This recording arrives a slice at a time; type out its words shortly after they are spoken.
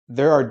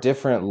there are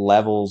different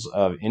levels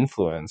of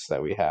influence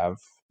that we have.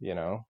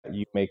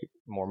 You make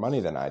more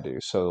money than I do,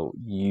 so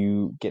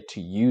you get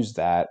to use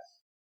that,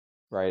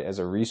 right, as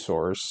a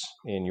resource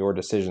in your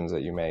decisions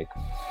that you make.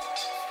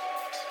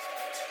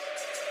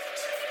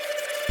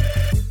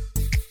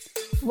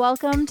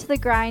 Welcome to the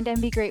Grind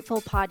and Be Grateful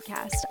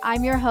podcast.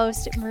 I'm your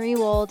host, Marie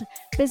Wold,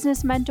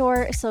 business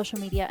mentor, social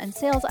media and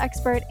sales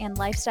expert, and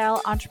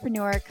lifestyle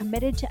entrepreneur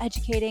committed to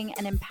educating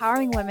and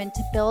empowering women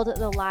to build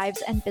the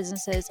lives and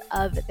businesses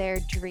of their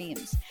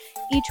dreams.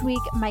 Each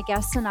week, my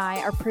guests and I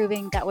are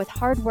proving that with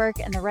hard work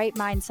and the right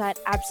mindset,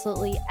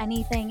 absolutely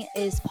anything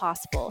is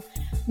possible.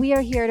 We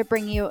are here to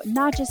bring you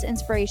not just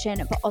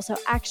inspiration, but also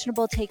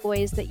actionable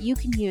takeaways that you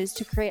can use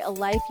to create a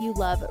life you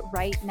love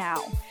right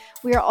now.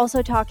 We are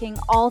also talking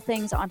all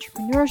things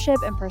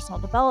entrepreneurship and personal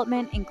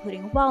development,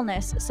 including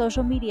wellness,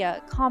 social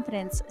media,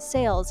 confidence,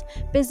 sales,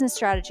 business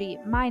strategy,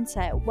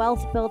 mindset,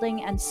 wealth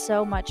building, and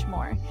so much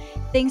more.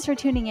 Thanks for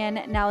tuning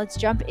in. Now let's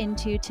jump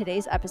into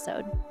today's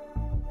episode.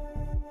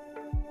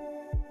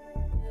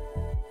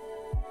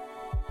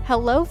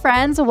 Hello,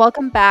 friends.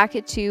 Welcome back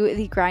to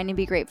the Grind and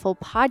Be Grateful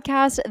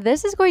podcast.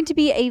 This is going to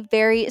be a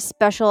very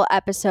special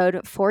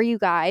episode for you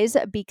guys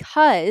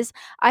because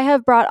I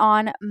have brought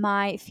on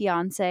my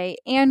fiance,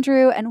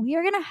 Andrew, and we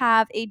are going to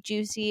have a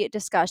juicy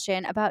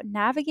discussion about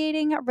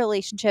navigating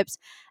relationships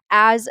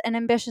as an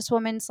ambitious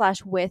woman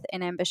 / with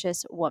an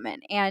ambitious woman.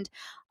 And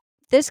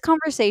this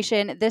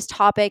conversation, this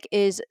topic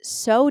is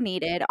so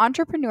needed.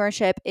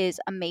 Entrepreneurship is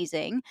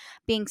amazing.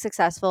 Being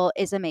successful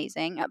is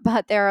amazing,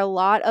 but there are a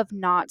lot of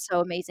not so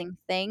amazing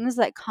things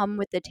that come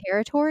with the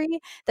territory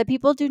that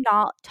people do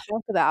not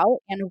talk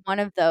about. And one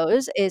of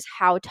those is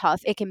how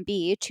tough it can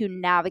be to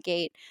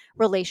navigate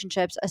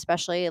relationships,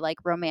 especially like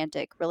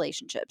romantic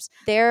relationships.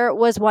 There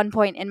was one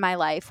point in my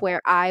life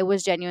where I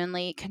was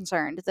genuinely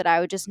concerned that I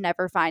would just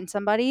never find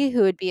somebody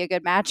who would be a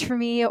good match for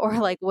me or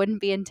like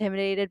wouldn't be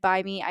intimidated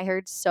by me. I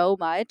heard so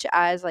much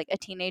as like a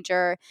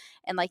teenager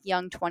and like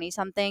young 20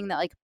 something that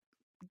like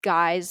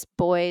guys,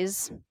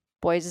 boys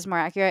is more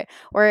accurate,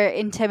 were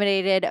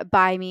intimidated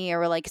by me or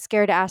were like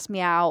scared to ask me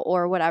out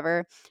or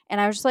whatever.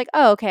 And I was just like,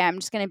 oh, okay, I'm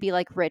just going to be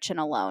like rich and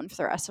alone for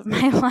the rest of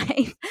my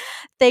life.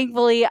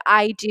 Thankfully,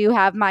 I do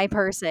have my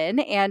person,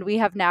 and we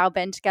have now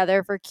been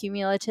together for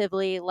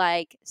cumulatively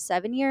like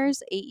 7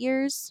 years, 8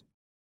 years.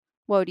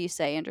 What do you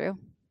say, Andrew?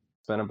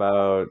 It's been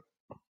about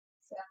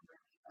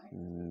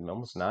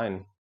almost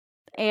 9.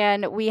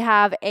 And we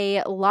have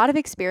a lot of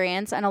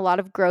experience and a lot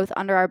of growth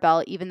under our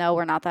belt, even though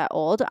we're not that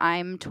old.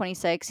 I'm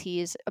 26.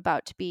 He's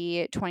about to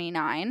be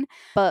 29.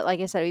 But like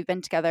I said, we've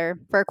been together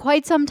for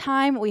quite some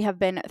time. We have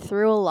been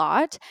through a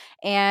lot.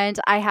 And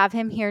I have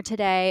him here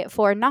today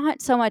for not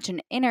so much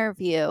an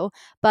interview,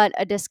 but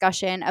a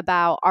discussion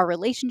about our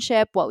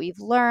relationship, what we've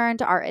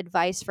learned, our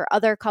advice for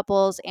other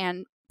couples,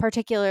 and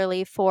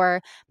particularly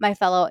for my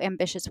fellow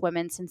ambitious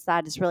women, since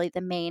that is really the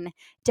main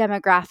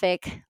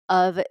demographic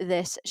of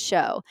this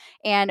show.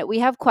 And we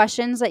have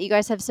questions that you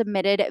guys have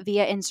submitted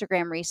via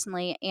Instagram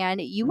recently,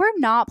 and you were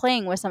not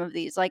playing with some of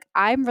these. Like,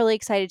 I'm really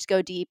excited to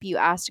go deep. You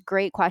asked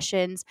great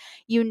questions.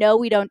 You know,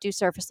 we don't do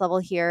surface level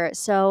here.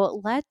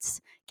 So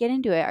let's get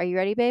into it. Are you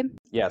ready, babe?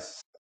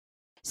 Yes.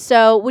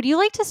 So, would you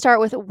like to start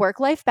with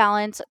work-life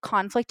balance,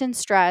 conflict and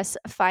stress,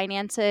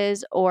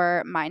 finances,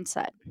 or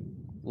mindset?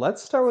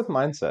 Let's start with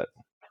mindset.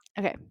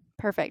 Okay,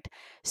 perfect.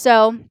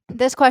 So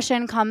this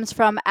question comes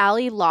from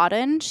Allie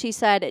Lawton. She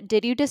said,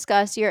 did you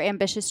discuss your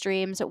ambitious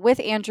dreams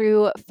with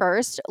Andrew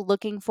first,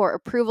 looking for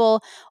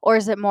approval, or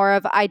is it more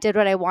of I did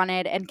what I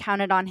wanted and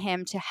counted on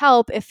him to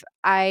help if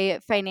I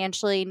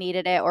financially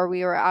needed it or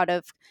we were out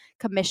of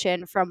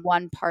commission from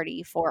one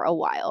party for a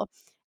while?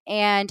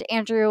 And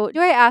Andrew,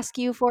 do I ask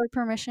you for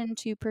permission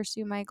to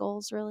pursue my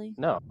goals, really?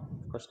 No,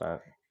 of course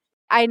not.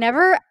 I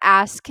never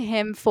ask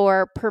him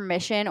for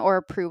permission or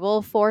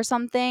approval for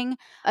something,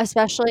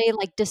 especially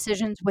like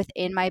decisions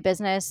within my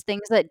business,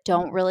 things that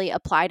don't really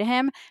apply to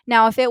him.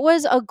 Now, if it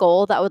was a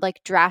goal that would like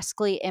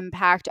drastically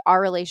impact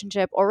our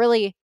relationship or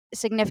really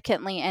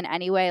significantly in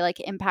any way, like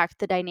impact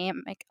the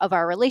dynamic of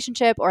our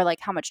relationship or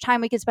like how much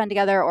time we could spend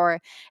together, or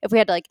if we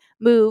had to like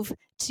move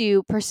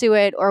to pursue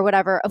it or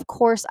whatever, of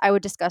course I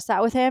would discuss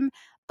that with him.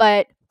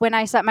 But when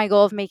I set my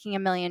goal of making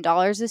 $1 million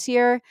this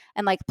year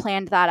and like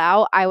planned that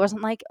out, I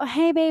wasn't like, oh,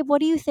 hey, babe, what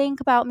do you think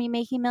about me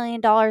making $1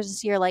 million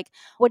this year? Like,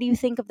 what do you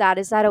think of that?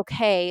 Is that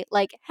okay?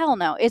 Like, hell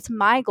no, it's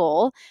my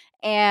goal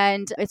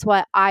and it's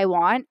what I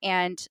want.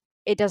 And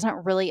it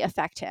doesn't really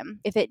affect him.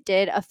 If it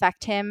did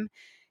affect him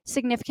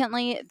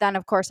significantly, then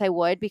of course I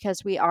would,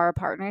 because we are a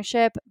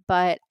partnership,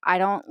 but I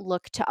don't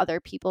look to other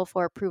people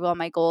for approval on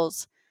my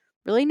goals,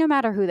 really, no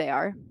matter who they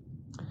are.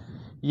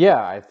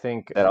 Yeah, I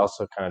think that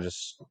also kind of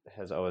just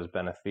has always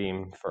been a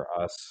theme for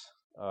us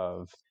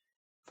of,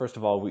 first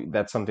of all,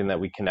 that's something that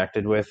we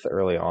connected with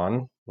early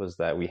on, was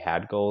that we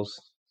had goals,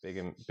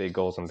 big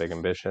goals and big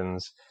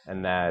ambitions,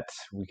 and that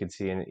we could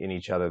see in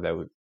each other that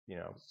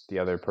the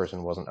other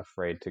person wasn't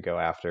afraid to go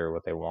after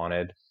what they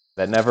wanted.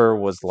 That never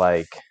was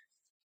like,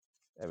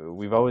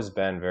 we've always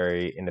been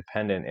very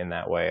independent in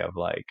that way of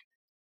like,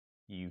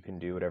 you can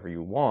do whatever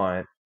you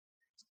want,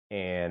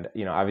 And,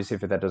 obviously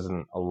if that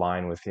doesn't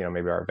align with,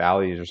 maybe our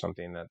values or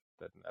something,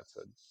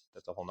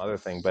 that's a whole nother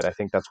thing. But I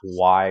think that's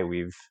why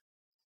we've,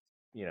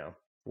 you know,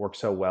 worked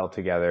so well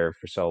together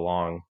for so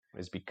long,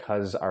 is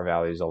because our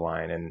values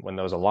align. And when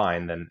those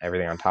align, then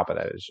everything on top of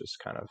that is just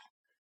kind of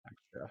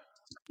extra.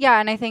 Yeah,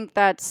 and I think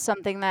that's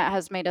something that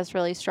has made us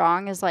really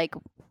strong is like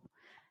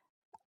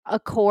a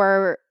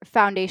core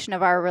foundation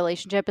of our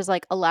relationship is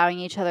like allowing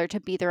each other to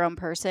be their own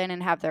person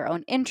and have their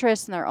own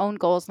interests and their own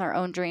goals and their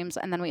own dreams.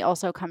 And then we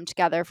also come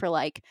together for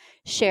like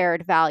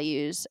shared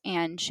values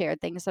and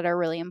shared things that are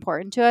really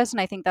important to us.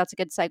 And I think that's a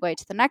good segue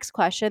to the next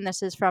question.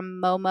 This is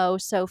from Momo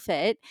So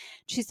Fit.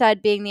 She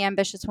said, being the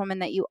ambitious woman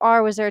that you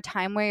are, was there a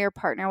time where your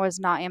partner was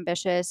not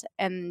ambitious,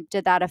 and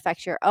did that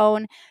affect your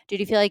own? Did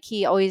you feel like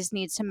he always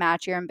needs to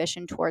match your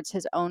ambition towards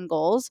his own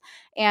goals?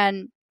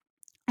 And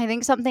I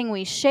think something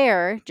we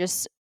share,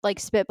 just like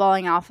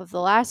spitballing off of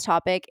the last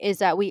topic, is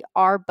that we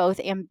are both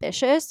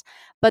ambitious,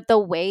 but the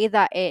way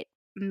that it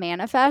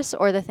manifests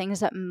or the things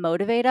that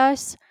motivate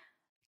us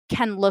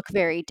can look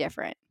very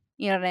different.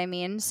 You know what I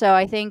mean? So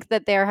I think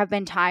that there have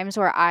been times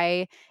where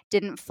I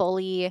didn't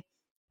fully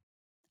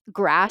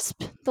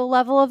grasp the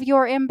level of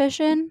your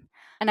ambition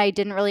and I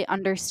didn't really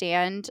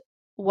understand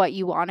what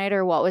you wanted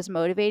or what was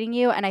motivating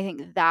you. And I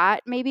think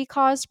that maybe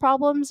caused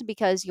problems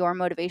because your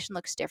motivation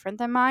looks different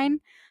than mine.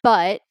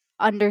 But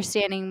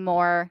understanding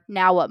more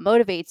now what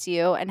motivates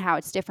you and how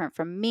it's different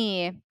from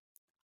me,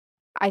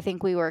 I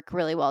think we work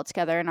really well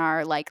together and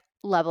our like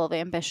level of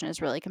ambition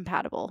is really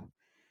compatible.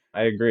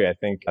 I agree. I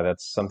think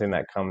that's something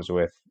that comes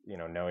with,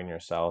 knowing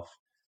yourself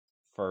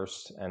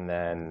first, and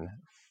then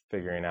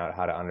figuring out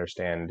how to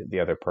understand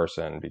the other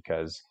person.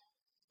 Because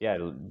yeah,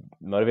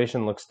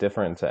 motivation looks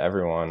different to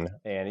everyone,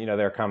 and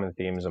there are common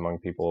themes among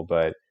people.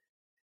 But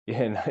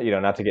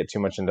not to get too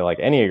much into like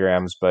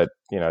enneagrams, but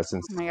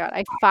since Oh my god,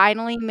 I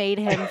finally made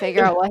him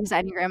figure out what his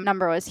Enneagram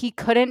number was. He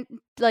couldn't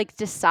like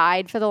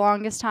decide for the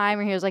longest time,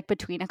 or he was like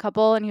between a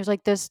couple and he was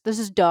like, this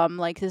is dumb,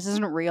 like this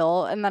isn't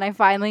real. And then I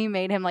finally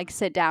made him like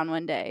sit down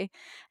one day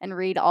and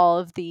read all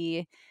of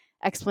the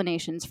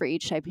explanations for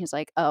each type. He was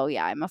like, oh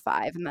yeah, I'm a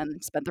 5, and then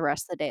spent the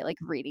rest of the day like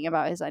reading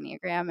about his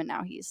Enneagram, and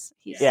now he's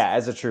yeah,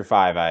 as a true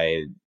 5,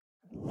 I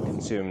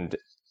consumed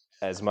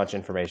as much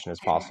information as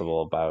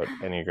possible about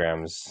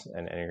enneagrams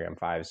and enneagram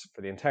 5s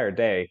for the entire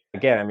day.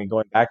 Again, I mean,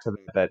 going back to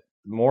that,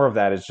 more of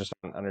that is just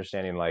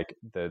understanding like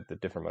the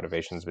different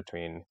motivations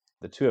between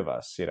the two of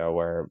us.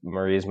 Where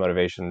Maria's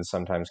motivations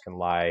sometimes can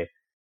lie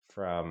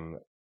from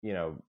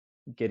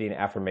getting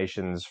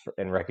affirmations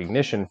and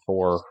recognition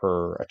for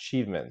her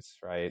achievements,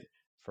 right,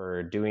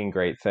 for doing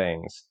great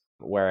things,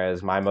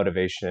 whereas my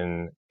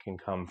motivation can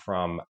come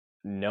from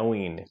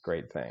knowing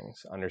great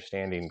things,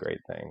 understanding great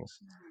things.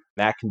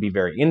 That can be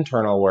very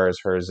internal, whereas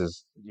hers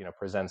is,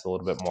 presents a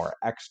little bit more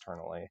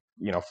externally.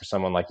 For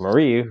someone like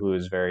Marie, who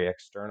is very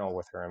external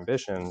with her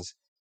ambitions,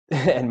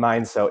 and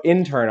mine's so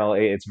internal,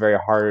 it's very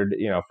hard,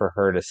 for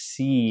her to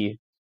see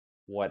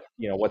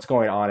what's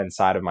going on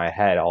inside of my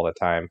head all the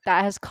time.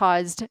 that has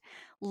caused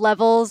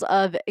levels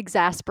of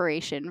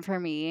exasperation for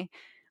me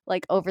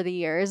like over the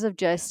years of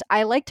just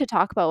I like to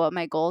talk about what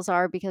my goals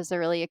are because they're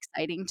really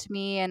exciting to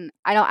me, and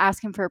I don't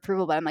ask him for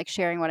approval, but I'm like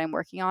sharing what I'm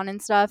working on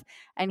and stuff,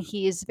 and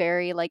he's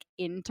very like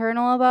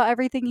internal about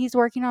everything he's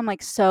working on. I'm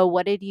like, so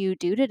what did you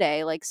do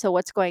today? Like, so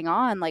what's going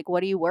on? Like,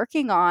 what are you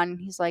working on?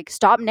 He's like,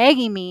 stop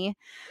nagging me.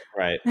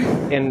 Right.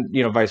 And,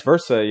 vice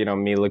versa,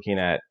 me looking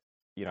at,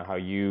 how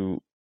you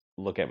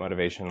look at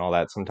motivation and all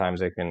that,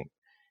 sometimes it can,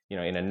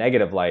 in a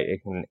negative light,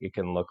 it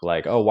can look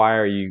like, oh,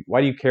 why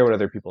do you care what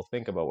other people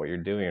think about what you're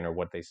doing or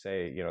what they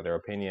say, their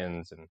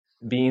opinions, and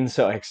being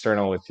so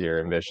external with your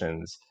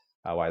ambitions.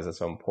 Why is that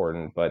so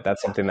important? But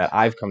that's something that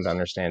I've come to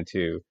understand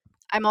too.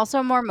 I'm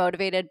also more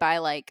motivated by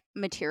like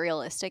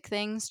materialistic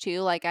things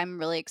too. Like I'm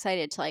really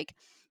excited to like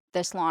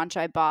this launch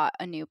I bought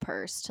a new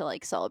purse to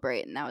like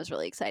celebrate, and that was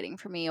really exciting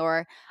for me.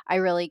 Or I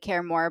really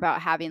care more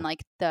about having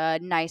like the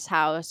nice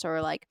house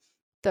or like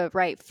the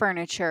right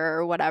furniture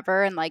or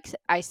whatever, and like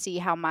I see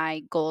how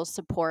my goals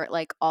support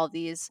like all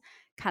these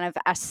kind of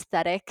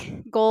aesthetic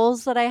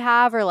goals that I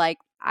have, or like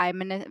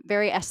I'm in a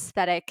very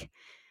aesthetic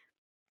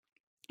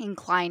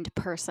inclined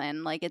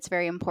person. Like it's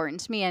very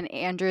important to me. And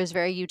Andrew is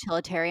very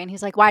utilitarian.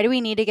 He's like, why do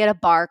we need to get a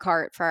bar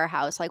cart for our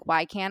house? Like,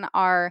 why can't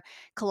our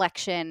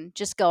collection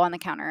just go on the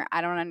counter? I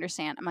don't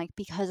understand. I'm like,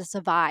 because it's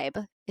a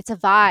vibe. It's a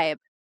vibe.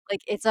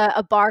 Like it's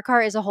a bar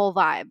cart is a whole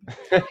vibe.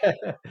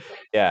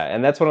 Yeah,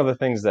 and that's one of the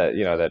things that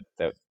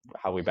that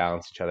how we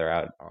balance each other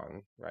out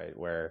on, right?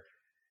 Where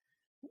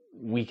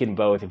we can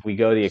both, if we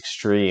go the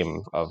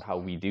extreme of how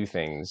we do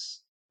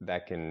things,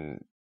 that can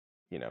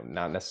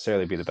not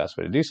necessarily be the best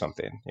way to do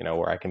something.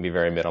 Where I can be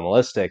very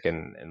minimalistic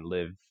and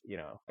live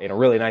in a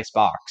really nice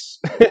box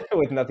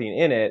with nothing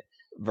in it,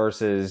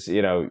 versus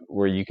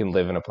where you can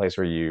live in a place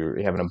where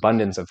you have an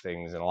abundance of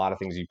things and a lot of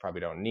things you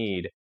probably don't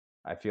need.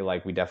 I feel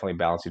like we definitely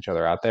balance each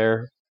other out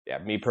there. Yeah,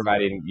 me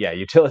providing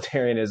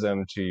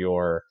utilitarianism to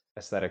your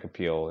aesthetic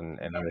appeal and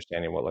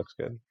understanding what looks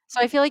good. So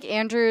I feel like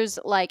Andrew's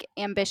like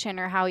ambition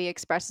or how he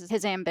expresses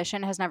his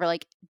ambition has never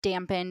like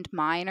dampened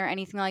mine or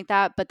anything like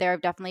that. But there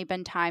have definitely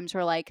been times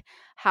where like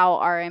how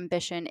our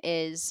ambition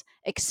is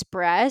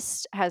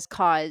expressed has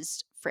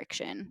caused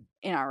friction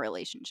in our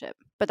relationship.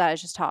 But that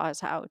has just taught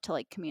us how to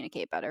like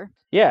communicate better.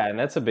 Yeah, and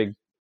that's a big,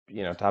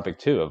 topic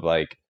too of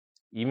like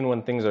even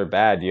when things are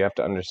bad, you have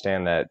to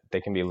understand that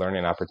they can be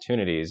learning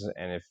opportunities,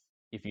 and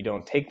if you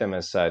don't take them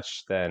as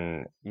such,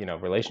 then,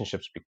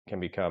 relationships can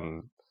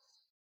become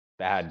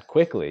bad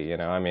quickly,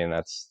 I mean,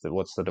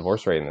 what's the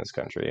divorce rate in this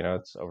country?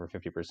 It's over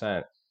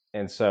 50%.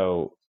 And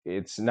so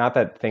it's not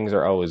that things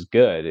are always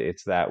good,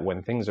 it's that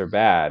when things are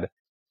bad,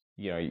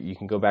 you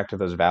can go back to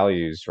those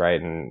values,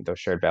 right? And those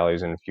shared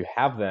values. And if you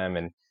have them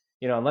and,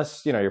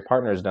 unless, your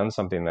partner has done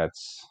something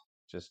that's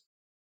just,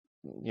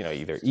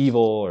 either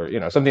evil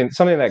or, something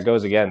that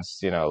goes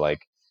against, like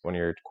one of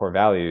your core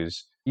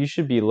values, you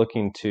should be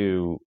looking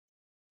to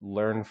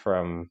learn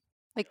from,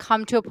 Like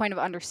come to a point of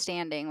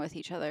understanding with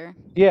each other.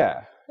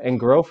 yeah, and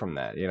grow from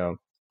that,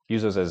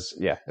 use those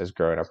as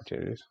growing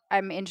opportunities.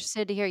 I'm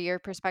interested to hear your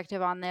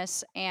perspective on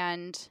this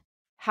and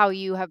how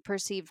you have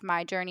perceived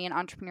my journey in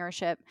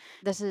entrepreneurship.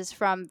 This is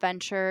from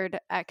Ventured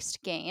X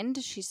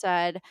Gained. She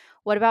said,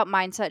 "What about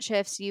mindset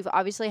shifts? You've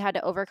obviously had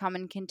to overcome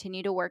and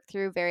continue to work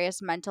through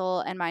various mental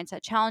and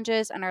mindset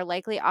challenges and are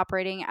likely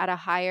operating at a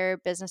higher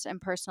business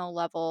and personal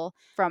level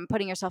from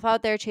putting yourself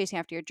out there, chasing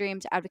after your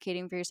dreams,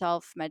 advocating for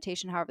yourself,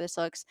 meditation, however this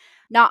looks.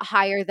 Not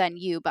higher than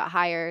you, but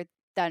higher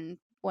than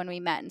when we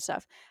met and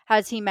stuff.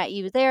 Has he met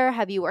you there?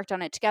 Have you worked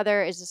on it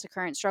together? Is this a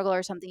current struggle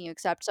or something you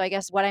accept?" So I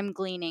guess what I'm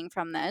gleaning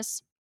from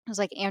this is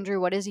like,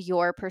 Andrew, what is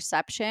your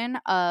perception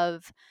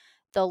of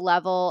the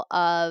level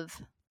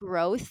of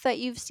growth that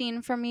you've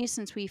seen from me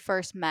since we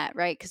first met,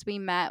 right? Because we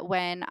met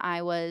when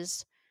I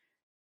was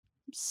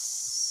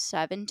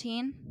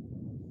 17,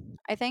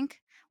 I think.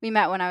 We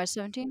met when I was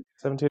 17.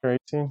 17 or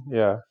 18,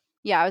 yeah.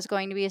 Yeah, I was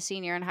going to be a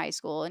senior in high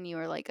school and you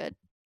were going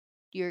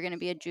to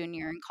be a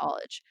junior in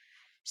college.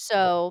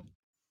 So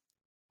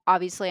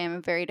obviously I'm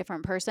a very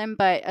different person,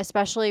 but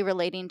especially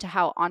relating to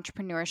how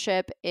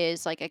entrepreneurship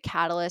is like a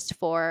catalyst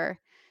for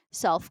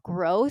self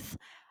growth.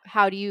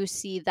 How do you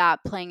see that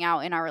playing out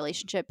in our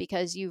relationship?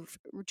 Because you've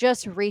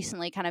just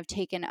recently kind of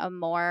taken a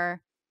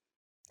more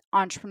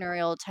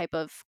entrepreneurial type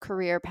of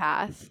career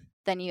path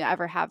than you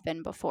ever have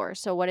been before.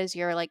 So, what is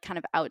your like kind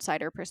of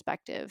outsider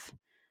perspective?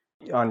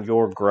 On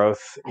your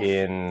growth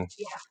in,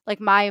 Like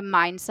my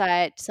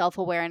mindset, self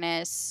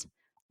awareness,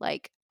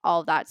 like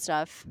all of that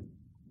stuff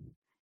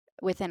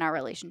within our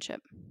relationship.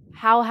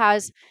 How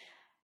has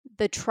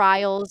the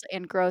trials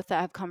and growth that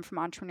have come from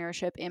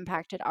entrepreneurship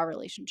impacted our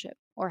relationship,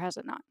 or has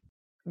it not?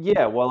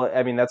 yeah, well,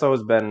 I mean, that's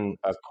always been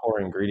a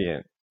core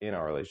ingredient in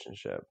our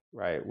relationship,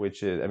 right?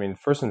 Which is, I mean,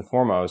 first and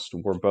foremost,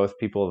 we're both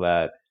people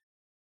that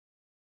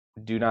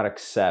do not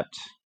accept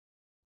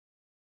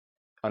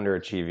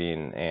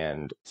underachieving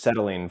and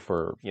settling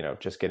for,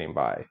 just getting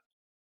by.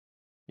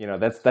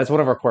 That's one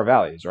of our core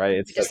values, right? We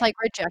It's like, just like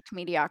reject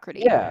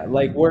mediocrity. yeah,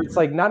 like where it's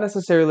like not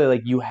necessarily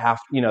like you have,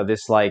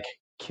 this like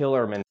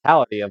killer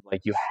mentality of like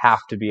you have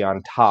to be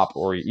on top,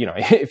 or,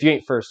 if you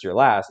ain't first, you're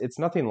last. It's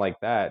nothing like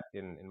that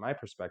in my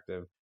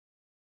perspective,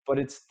 but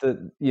it's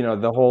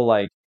the whole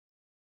like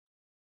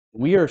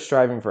we are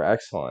striving for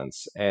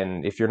excellence,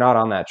 and if you're not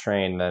on that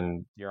train,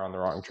 then you're on the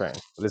wrong train.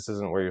 This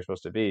isn't where you're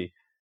supposed to be.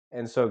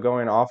 And so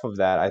going off of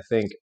that, I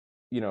think,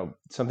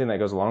 something that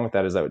goes along with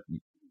that is that,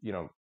 you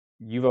know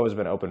you've always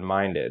been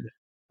open-minded,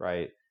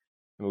 right?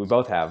 I mean, we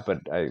both have, but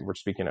we're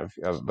speaking of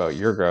about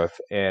your growth,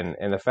 and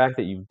the fact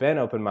that you've been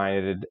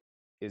open-minded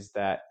is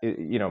that it,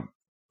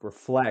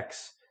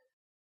 reflects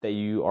that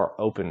you are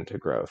open to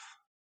growth,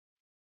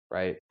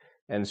 right?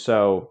 And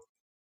so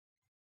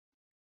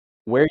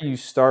where you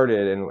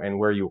started and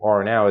where you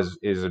are now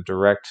is a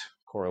direct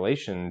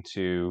correlation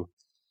to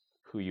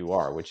who you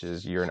are, which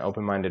is you're an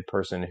open-minded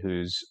person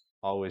who's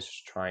always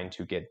trying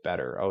to get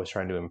better, always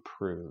trying to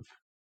improve.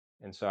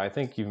 And so I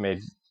think you've made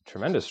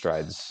tremendous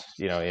strides,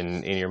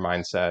 in your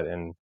mindset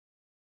and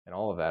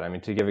all of that. I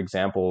mean, to give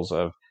examples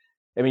of,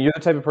 I mean, you're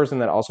the type of person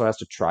that also has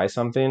to try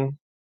something,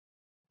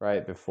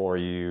 right, before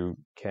you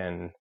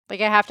can. Like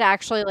I have to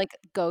actually like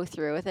go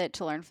through with it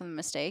to learn from the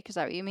mistake. Is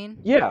that what you mean?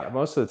 Yeah,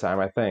 most of the time,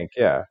 I think,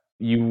 yeah.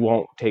 You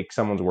won't take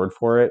someone's word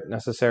for it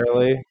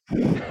necessarily.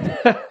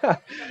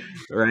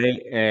 Right?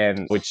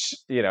 And which,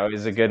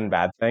 is a good and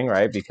bad thing,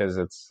 right? Because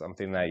it's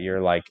something that you're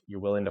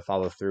willing to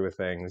follow through with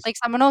things. Like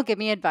someone will give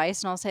me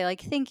advice and I'll say like,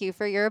 "Thank you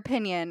for your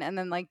opinion," and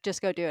then like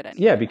just go do it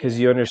Yeah, anyway. because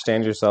you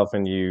understand yourself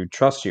and you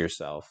trust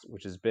yourself,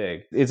 which is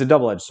big. It's a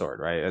double-edged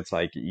sword, right? It's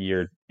like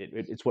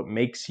it's what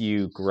makes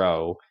you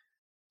grow,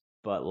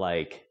 but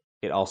like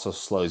it also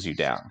slows you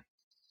down.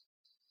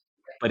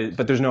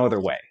 But there's no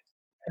other way.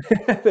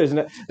 There's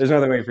no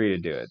other way for you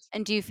to do it.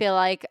 And do you feel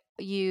like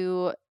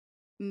you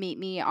meet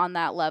me on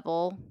that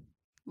level,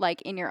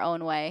 like in your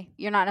own way?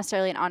 You're not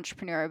necessarily an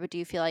entrepreneur, but do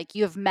you feel like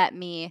you have met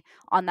me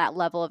on that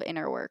level of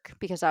inner work?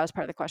 Because that was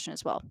part of the question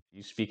as well.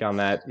 You speak on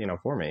that,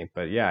 for me.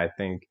 But yeah, I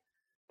think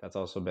That's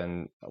also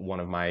been one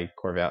of my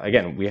core values.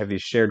 Again, we have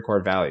these shared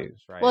core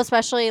values, right? Well,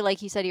 especially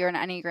like you said, you're an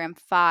Enneagram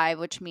 5,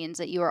 which means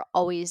that you are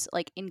always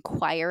like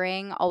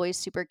inquiring, always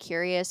super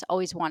curious,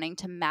 always wanting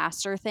to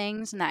master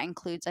things. And that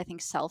includes, I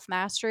think, self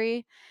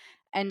mastery.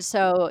 And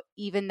so,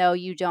 even though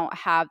you don't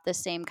have the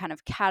same kind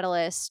of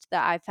catalyst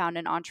that I found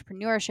in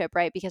entrepreneurship,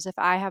 right? Because if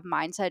I have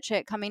mindset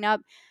shit coming up,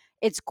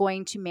 it's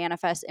going to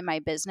manifest in my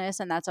business.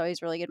 And that's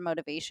always really good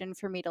motivation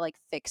for me to like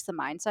fix the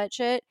mindset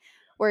shit.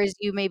 Whereas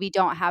you maybe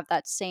don't have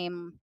that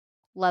same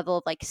level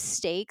of like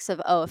stakes of,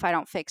 oh, if I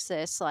don't fix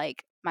this,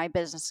 like my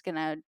business is going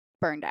to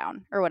burn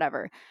down or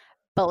whatever.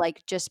 But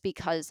like just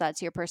because that's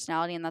your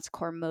personality and that's a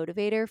core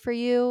motivator for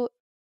you,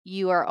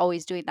 you are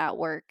always doing that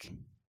work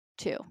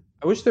too.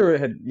 I wish there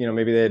had,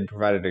 maybe they had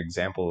provided an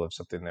example of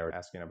something they were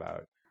asking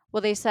about.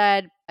 Well, they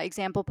said,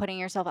 example, putting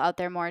yourself out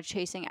there more,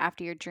 chasing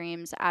after your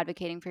dreams,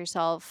 advocating for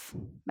yourself,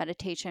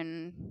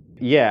 meditation.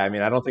 Yeah, I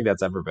mean, I don't think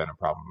that's ever been a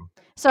problem.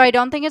 So I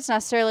don't think it's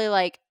necessarily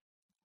like,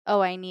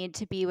 oh, I need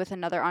to be with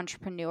another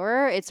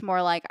entrepreneur. It's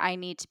more like I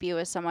need to be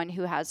with someone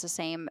who has the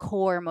same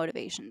core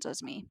motivations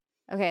as me.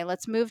 Okay,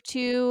 let's move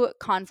to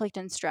conflict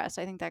and stress.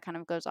 I think that kind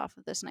of goes off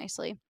of this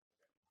nicely.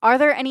 Are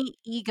there any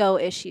ego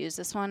issues?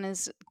 This one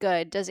is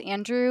good. Does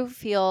Andrew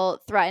feel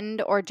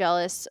threatened or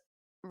jealous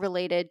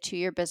related to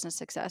your business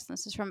success?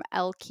 This is from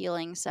L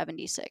Keeling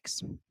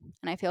 76. And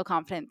I feel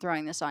confident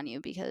throwing this on you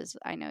because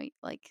I know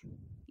like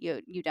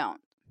you don't.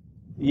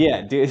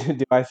 Yeah, do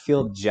I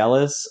feel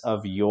jealous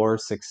of your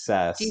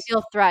success? Do you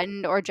feel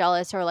threatened or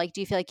jealous or like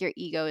do you feel like your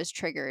ego is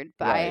triggered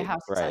by Right, how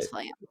right, successful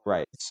I am?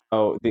 right.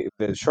 So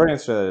the short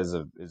answer to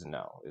that is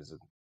no,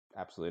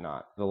 absolutely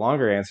not. The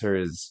longer answer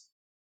is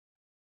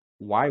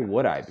why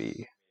would I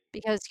be?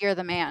 Because you're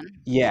the man.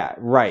 Yeah,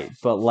 right.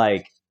 But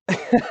like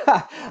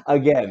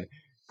again,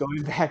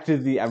 going back to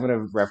I'm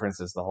gonna reference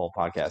this the whole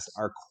podcast,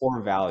 our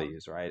core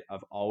values, right?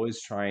 Of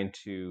always trying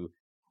to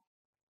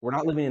we're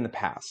not living in the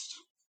past,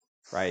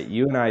 right?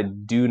 You and I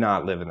do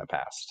not live in the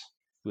past.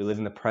 We live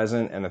in the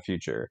present and the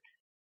future.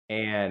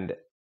 And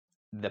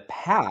the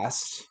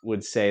past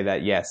would say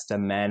that yes, the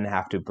men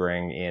have to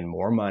bring in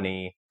more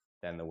money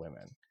than the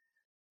women.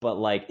 But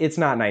like it's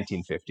not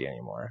 1950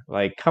 anymore.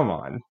 Like come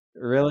on.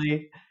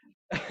 Really?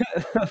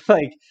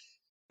 Like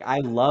I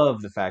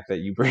love the fact that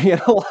you bring in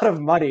a lot of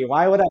money.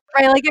 Why would I?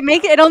 Right, like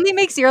it only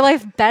makes your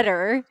life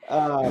better.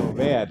 Oh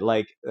man,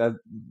 like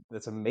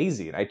that's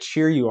amazing. I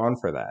cheer you on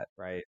for that,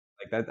 right?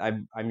 Like that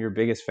I'm your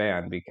biggest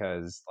fan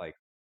because like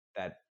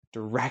that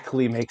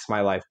directly makes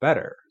my life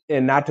better.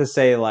 And not to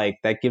say like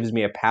that gives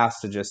me a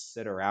pass to just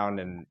sit around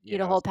and, Eat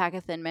a whole pack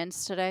of Thin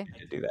Mints today.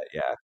 to do that.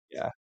 Yeah.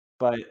 Yeah.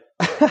 But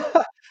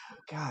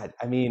God,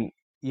 I mean,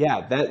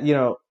 yeah, that,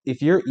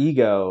 if your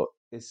ego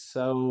is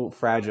so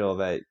fragile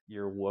that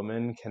your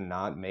woman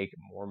cannot make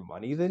more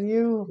money than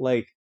you,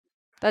 like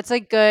That's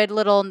a good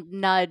little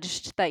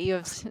nudge that you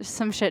have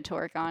some shit to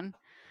work on.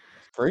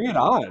 bring it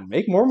on,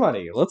 make more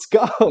money. Let's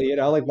go.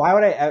 Like why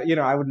would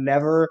I would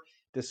never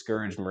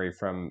discourage Marie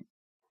from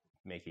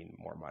making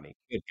more money.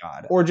 Good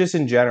God. Or just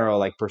in general,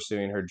 like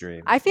pursuing her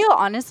dreams. I feel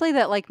honestly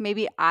that like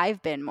maybe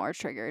I've been more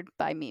triggered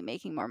by me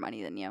making more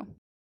money than you.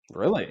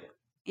 Really?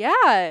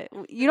 Yeah,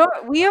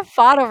 we have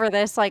fought over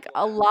this like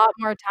a lot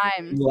more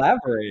times.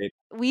 Elaborate.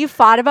 We've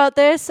fought about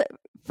this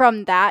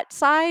from that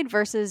side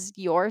versus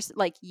yours,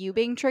 like you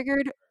being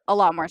triggered a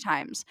lot more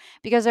times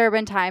because there have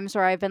been times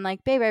where I've been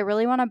like, babe, I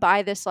really want to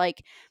buy this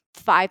like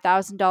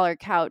 $5,000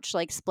 couch,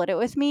 like split it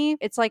with me.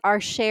 It's like our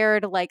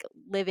shared like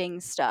living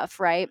stuff,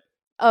 right?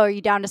 Oh, are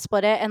you down to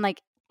split it? And like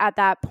at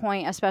that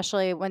point,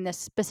 especially when this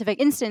specific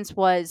instance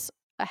was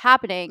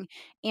happening,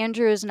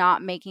 Andrew is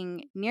not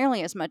making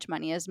nearly as much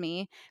money as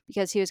me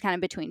because he was kind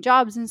of between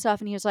jobs and stuff.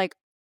 And he was like,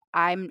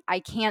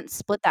 I can't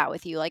split that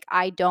with you. Like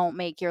I don't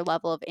make your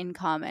level of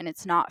income and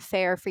it's not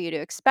fair for you to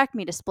expect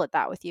me to split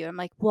that with you. I'm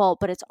like, well,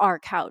 but it's our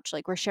couch.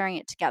 Like we're sharing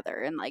it together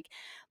and like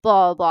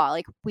blah blah blah.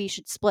 Like we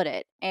should split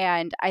it.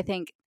 And I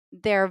think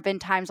there have been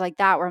times like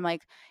that where I'm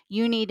like,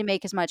 you need to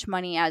make as much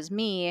money as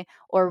me,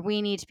 or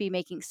we need to be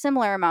making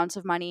similar amounts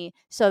of money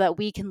so that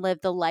we can live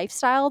the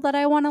lifestyle that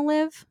I want to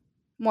live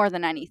more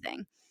than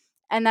anything.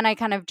 And then I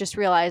kind of just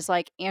realized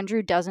like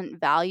Andrew doesn't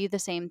value the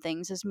same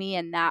things as me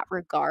in that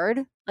regard.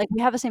 Like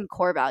we have the same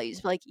core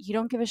values, but like you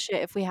don't give a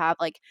shit if we have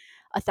like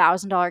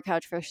 $1,000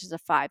 couch versus a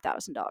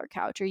 $5,000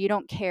 couch, or you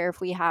don't care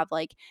if we have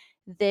like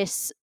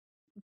this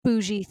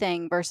bougie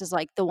thing versus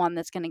like the one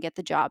that's going to get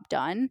the job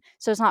done.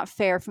 So it's not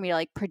fair for me to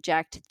like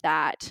project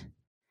that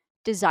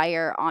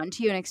desire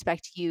onto you and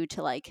expect you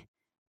to like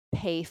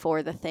pay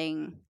for the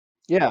thing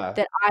Yeah.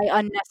 that I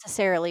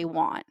unnecessarily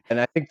want. And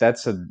I think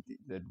that's a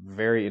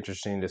very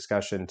interesting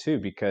discussion too,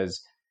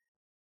 because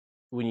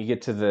when you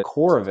get to the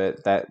core of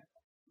it, that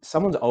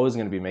someone's always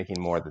going to be making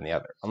more than the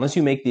other, unless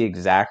you make the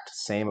exact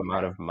same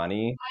amount of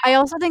money. I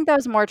also think that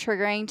was more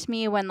triggering to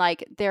me when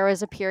like there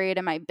was a period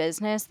in my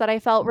business that I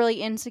felt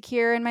really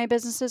insecure in my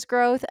business's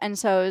growth. And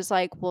so it was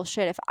like, well,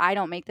 shit, if I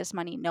don't make this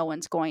money, no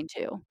one's going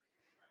to.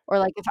 Or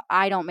like if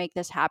I don't make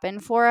this happen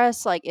for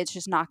us, like it's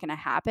just not going to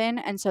happen.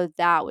 And so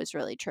that was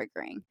really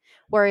triggering.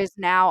 Whereas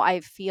now I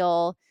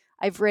feel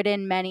I've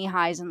ridden many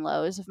highs and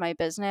lows of my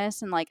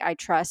business, and like I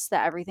trust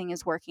that everything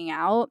is working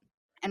out.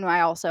 And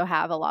I also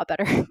have a lot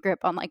better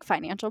grip on like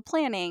financial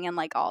planning and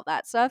like all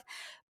that stuff.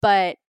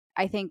 But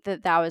I think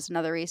that that was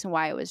another reason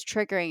why it was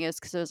triggering, is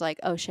because it was like,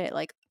 oh shit,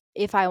 like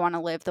if I want to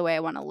live the way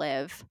I want to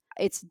live,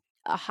 it's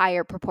a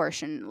higher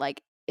proportion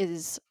like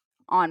is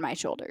on my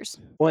shoulders.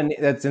 Well, and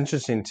that's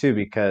interesting too,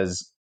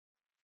 because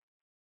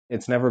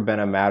it's never been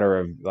a matter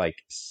of like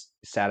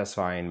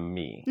satisfying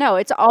me. No,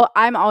 it's all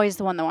I'm always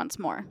the one that wants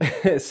more.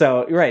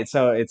 So, right.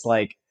 So it's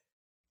like,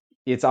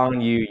 it's on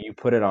you, you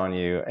put it on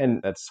you.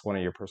 And that's one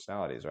of your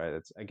personalities, right?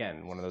 It's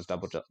again, one of those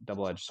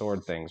double-edged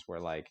sword things where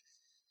like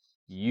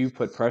you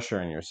put pressure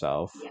on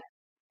yourself,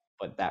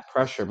 but that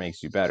pressure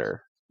makes you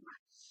better.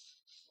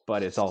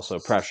 But it's also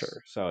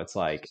pressure. So it's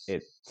like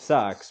it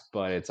sucks,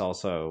 but it's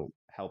also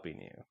helping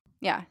you.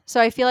 Yeah. So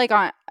I feel like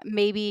on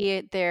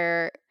maybe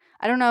there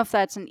I don't know if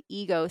that's an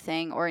ego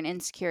thing or an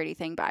insecurity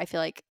thing, but I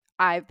feel like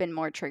I've been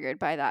more triggered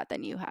by that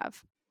than you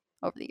have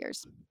over the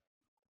years,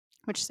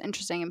 which is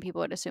interesting, and people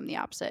would assume the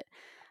opposite.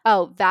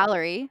 Oh,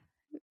 Valerie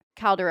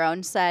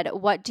Calderon said,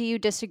 "What do you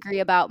disagree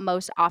about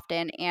most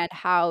often, and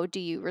how do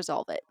you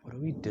resolve it?" What do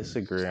we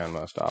disagree on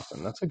most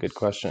often? That's a good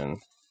question.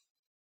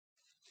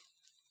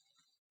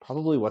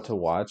 Probably what to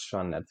watch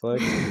on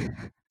Netflix.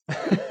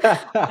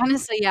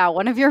 Honestly, yeah,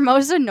 one of your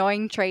most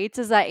annoying traits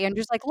is that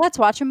Andrew's like, "Let's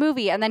watch a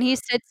movie," and then he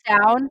sits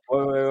down.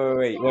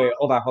 Wait.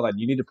 Hold on.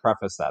 You need to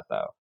preface that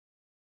though.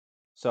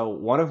 So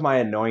one of my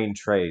annoying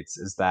traits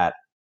is that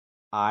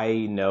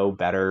I know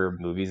better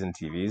movies and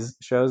TV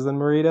shows than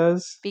Marie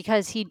does.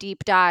 Because he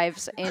deep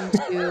dives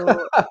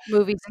into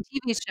movies and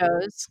TV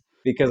shows.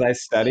 Because I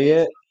study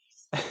it.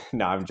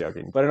 No, I'm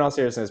joking. But in all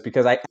seriousness,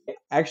 because I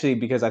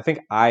think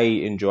I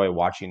enjoy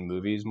watching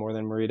movies more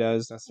than Marie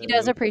does He does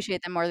necessarily.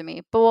 appreciate them more than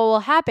me. But what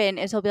will happen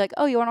is he'll be like,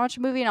 "Oh, you wanna watch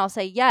a movie?" And I'll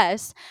say,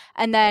 "Yes."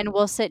 And then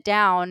we'll sit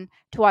down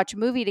to watch a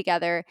movie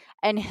together,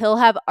 and he'll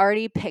have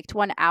already picked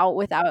one out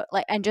without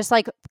like and just,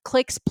 like,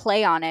 clicks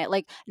play on it.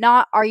 Like,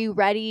 not, "Are you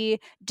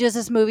ready? Does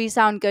this movie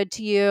sound good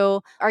to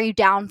you? Are you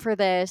down for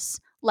this?"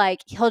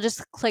 Like, he'll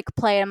just click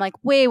play, and I'm like,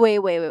 "Wait,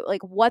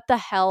 like, what the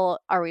hell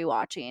are we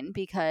watching?"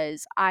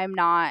 Because I'm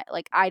not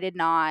like, I did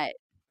not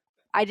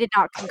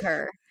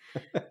concur.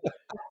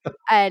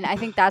 And I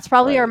think that's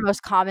probably our Right.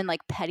 most common,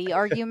 like, petty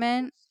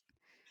argument.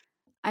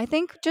 I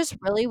think just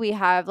really we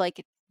have,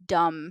 like,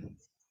 dumb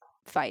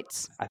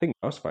fights. I think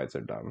most fights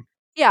are dumb.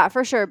 Yeah,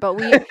 for sure, but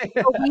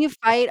we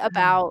fight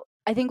about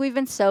I think we've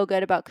been so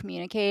good about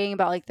communicating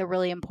about, like, the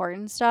really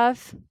important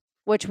stuff,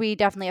 which we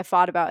definitely have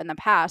fought about in the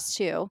past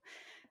too,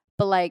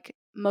 but, like,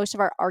 most of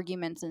our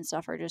arguments and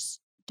stuff are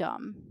just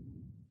dumb.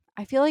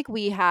 I feel like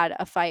we had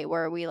a fight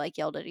where we, like,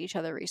 yelled at each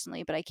other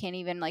recently, but I can't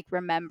even, like,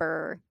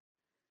 remember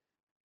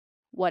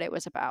what it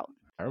was about.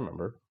 I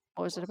remember.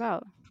 What was it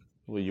about?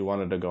 Well, you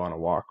wanted to go on a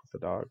walk with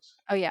the dogs.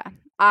 Oh yeah.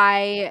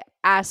 I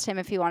asked him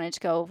if he wanted to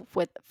go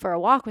for a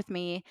walk with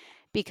me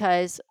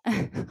because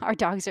our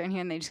dogs are in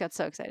here and they just got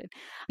so excited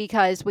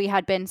because we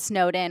had been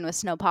snowed in with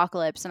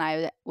snowpocalypse and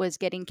I was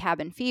getting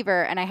cabin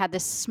fever and I had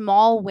this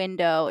small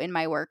window in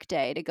my work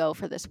day to go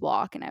for this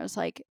walk and I was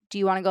like, "Do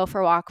you want to go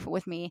for a walk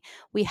with me?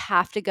 We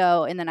have to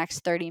go in the next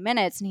 30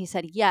 minutes." And he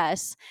said,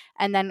 "Yes."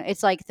 And then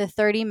it's like the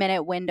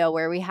 30-minute window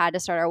where we had to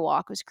start our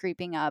walk was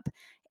creeping up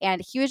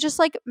and he was just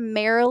like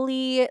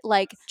merrily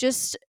like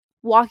just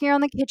walking around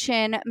the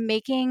kitchen,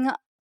 making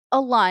a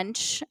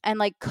lunch and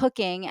like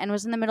cooking and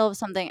was in the middle of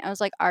something. I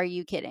was like, "Are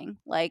you kidding?"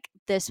 Like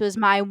this was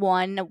my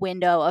one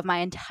window of my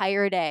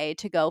entire day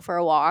to go for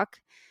a walk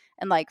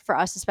and like for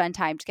us to spend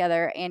time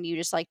together and you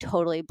just like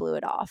totally blew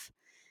it off.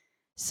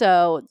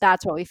 So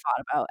that's what we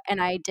fought about.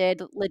 And I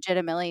did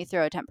legitimately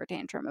throw a temper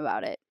tantrum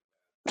about it.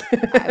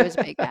 I was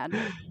big mad.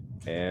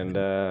 And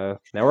now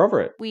we're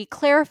over it. We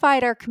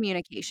clarified our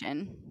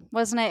communication,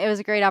 wasn't it? It was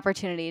a great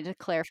opportunity to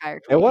clarify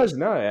our It was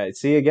communication.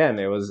 see again.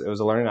 It was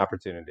a learning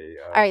opportunity.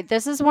 All right,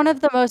 this is one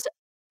of the most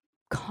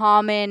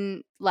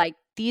common like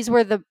these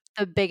were the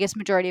biggest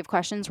majority of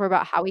questions were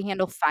about how we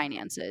handle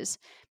finances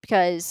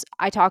because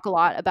I talk a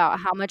lot about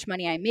how much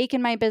money I make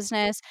in my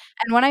business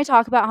and when I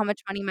talk about how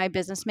much money my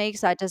business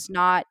makes that does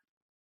not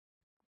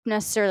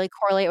necessarily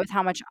correlate with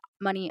how much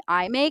money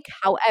I make.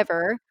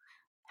 However,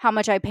 how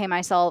much I pay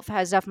myself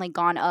has definitely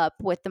gone up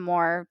with the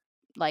more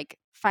like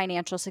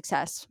financial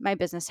success my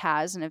business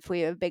has and if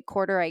we have a big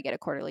quarter I get a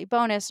quarterly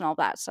bonus and all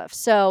that stuff.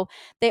 So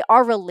they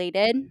are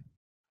related.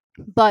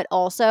 But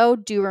also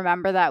do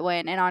remember that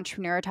when an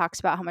entrepreneur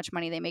talks about how much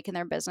money they make in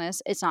their business,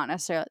 it's not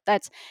necessarily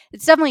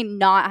it's definitely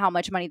not how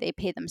much money they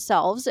pay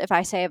themselves. If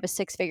I say I have a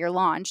 6-figure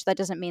launch, that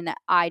doesn't mean that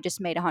I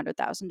just made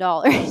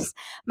 $100,000.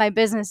 My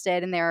business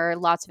did, and there are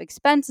lots of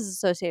expenses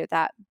associated with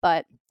that.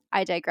 But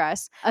I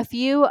digress. A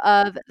few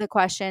of the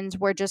questions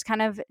were just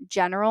kind of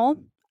general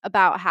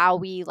about how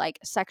we like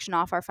section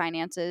off our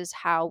finances,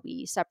 how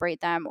we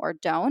separate them or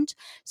don't.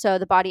 So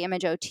the Body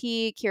Image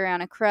OT,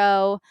 Kiriana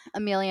Crow,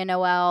 Amelia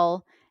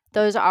Noel,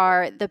 those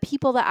are the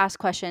people that ask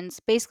questions.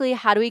 Basically,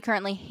 how do we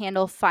currently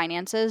handle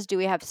finances? Do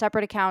we have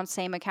separate accounts,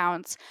 same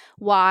accounts?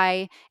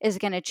 Why is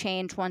it going to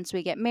change once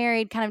we get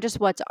married? Kind of just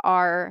what's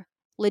our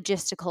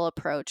logistical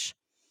approach.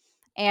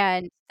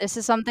 And this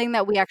is something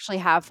that we actually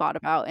have thought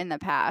about in the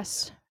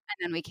past,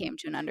 and then we came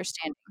to an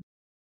understanding.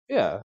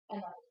 Yeah.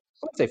 I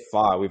wouldn't say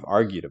fought. We've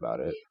argued about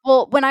it.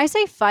 Well, when I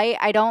say fight,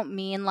 I don't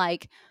mean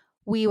like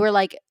we were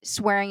like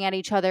swearing at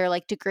each other,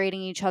 like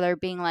degrading each other,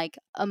 being like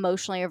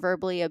emotionally or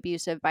verbally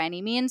abusive by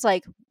any means.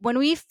 Like when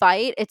we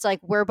fight, it's like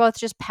we're both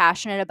just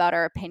passionate about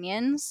our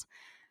opinions,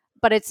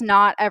 but it's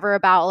not ever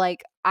about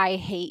like I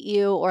hate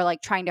you or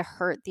like trying to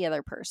hurt the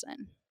other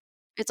person.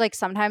 It's like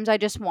sometimes I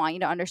just want you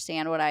to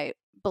understand what I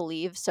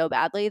believe so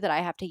badly that I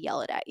have to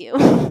yell it at you.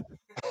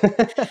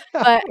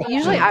 But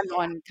usually I'm the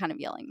one kind of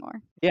yelling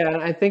more. Yeah,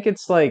 and I think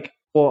it's like,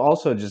 well,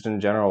 also just in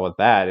general with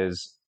that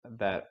is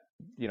that,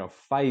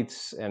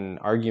 fights and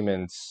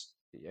arguments,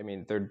 I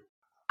mean, they're,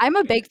 I'm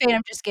a big fan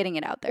of just getting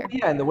it out there.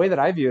 yeah, and the way that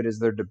I view it is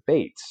they're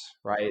debates,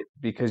 right?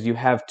 Because you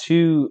have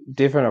two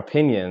different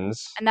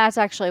opinions. And that's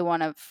actually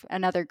one of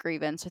another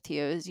grievance with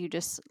you is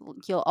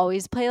you'll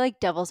always play like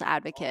devil's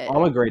advocate.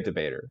 I'm a great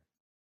debater.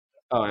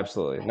 Oh,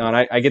 absolutely. No,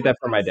 and I get that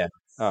from my dad.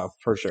 Oh,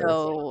 for sure.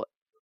 So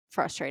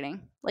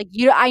frustrating. Like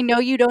I know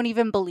you don't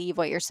even believe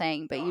what you're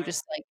saying, but you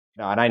just like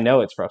No, and I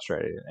know it's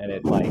frustrating, and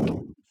it like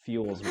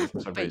fuels me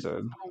for some but,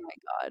 reason. oh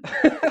my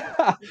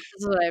god. This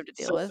is what I have to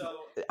deal with.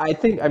 I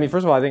think, I mean,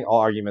 first of all, I think all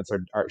arguments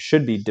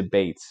should be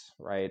debates,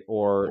 right?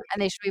 Or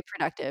And they should be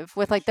productive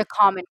with like the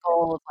common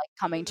goal of like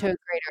coming to a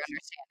greater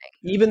understanding.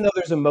 even though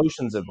there's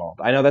emotions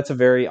involved. I know that's a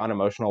very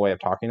unemotional way of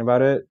talking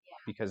about it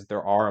because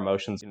there are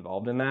emotions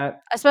involved in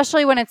that.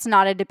 Especially when it's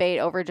not a debate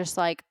over just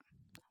like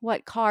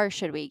what car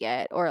should we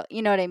get or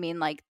you know what I mean?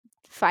 Like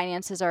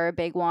finances are a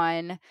big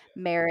one,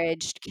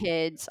 marriage,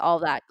 kids, all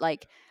that,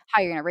 like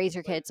how you're gonna raise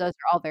your kids. Those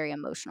are all very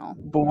emotional.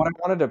 But what I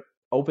wanted to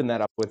open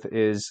that up with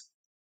is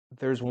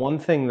there's one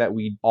thing that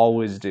we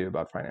always do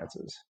about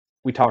finances.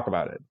 We talk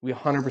about it. We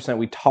 100%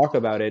 we talk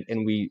about it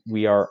and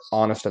we are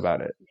honest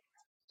about it.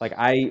 Like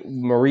I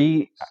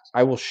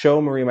will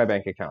show Marie my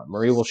bank account.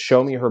 Marie will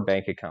show me her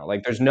bank account.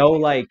 Like there's no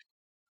like,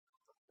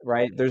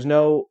 right? There's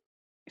no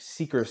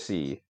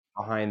secrecy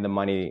behind the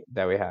money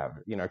that we have,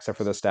 except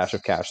for the stash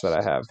of cash that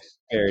I have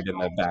buried in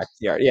the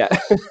backyard. Yeah.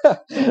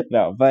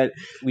 No, but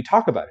we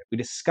talk about it. We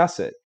discuss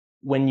it.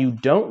 When you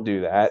don't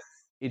do that,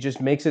 it just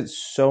makes it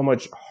so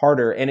much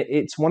harder. And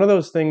it's one of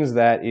those things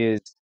that is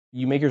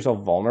you make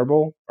yourself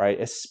vulnerable, right?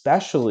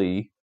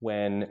 Especially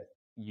when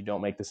you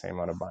don't make the same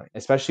amount of money,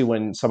 especially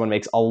when someone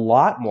makes a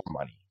lot more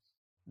money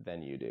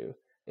than you do.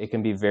 It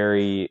can be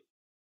very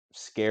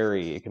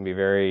scary. It can be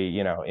very,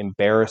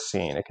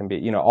 embarrassing. It can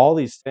be, all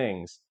these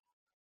things.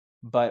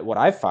 But what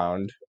I've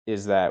found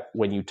is that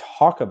when you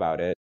talk about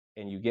it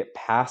and you get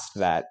past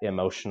that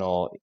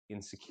emotional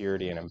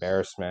insecurity and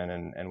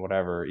embarrassment and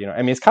whatever,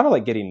 I mean, it's kind of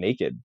like getting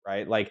naked,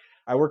 right? Like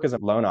I work as a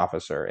loan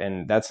officer,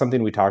 and that's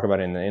something we talk about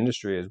in the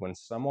industry is when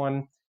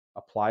someone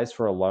applies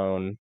for a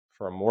loan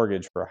for a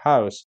mortgage for a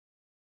house,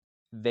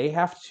 they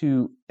have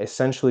to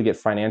essentially get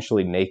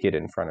financially naked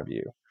in front of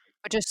you.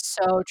 Which is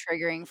so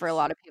triggering for a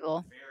lot of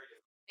people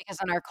because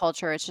in our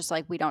culture, it's just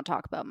like we don't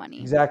talk about money.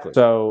 Exactly.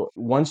 So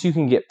once you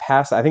can get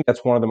past, I think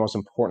that's one of the most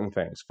important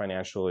things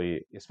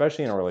financially,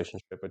 especially in a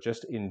relationship, but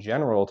just in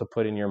general, to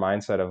put in your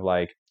mindset of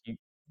like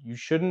you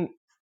shouldn't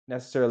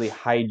necessarily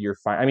hide your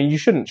I mean, you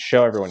shouldn't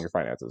show everyone your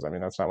finances. I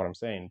mean, that's not what I'm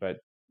saying, but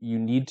you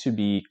need to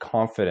be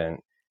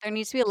confident There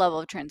needs to be a level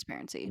of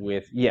transparency.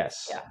 with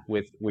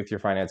with your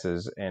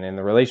finances, and in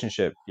the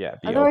relationship, be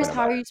Otherwise, open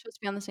how about are it. you supposed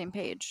to be on the same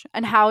page?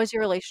 And how is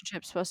your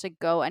relationship supposed to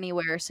go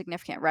anywhere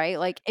significant, right?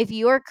 Like, if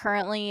you are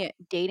currently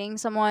dating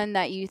someone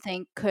that you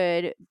think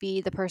could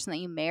be the person that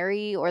you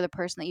marry, or the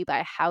person that you buy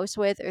a house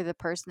with, or the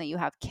person that you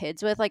have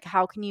kids with, like,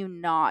 how can you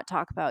not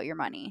talk about your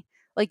money?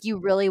 Like, you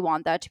really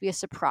want that to be a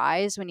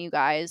surprise when you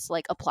guys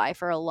like apply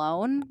for a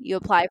loan, you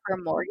apply for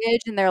a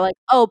mortgage, and they're like,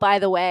 oh, by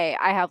the way,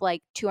 I have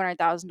like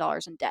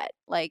 $200,000 in debt.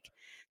 Like,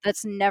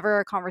 that's never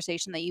a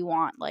conversation that you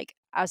want, like,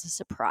 as a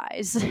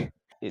surprise.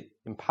 It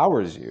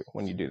empowers you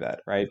when you do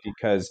that, right?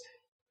 Because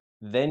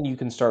then you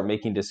can start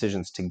making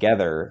decisions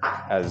together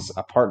as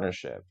a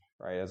partnership,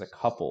 right? As a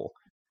couple,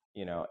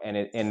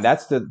 and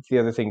that's the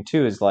other thing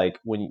too is like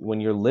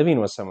when you're living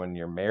with someone,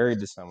 you're married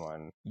to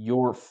someone,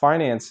 your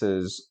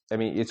finances, I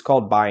mean, it's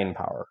called buying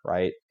power,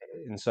 right?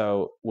 And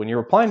so when you're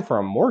applying for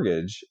a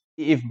mortgage,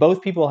 if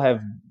both people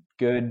have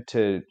good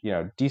to,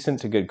 decent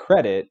to good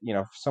credit,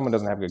 if someone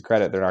doesn't have good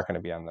credit, they're not going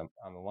to be on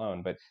the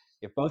loan. But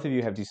if both of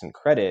you have decent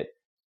credit,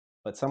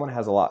 but someone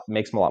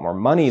makes a lot more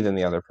money than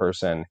the other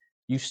person,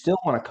 you still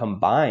want to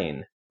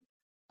combine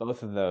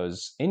both of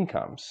those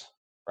incomes,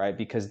 right?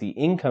 Because the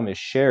income is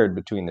shared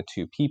between the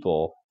two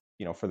people,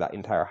 for that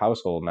entire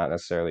household, not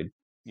necessarily,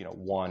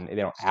 one, they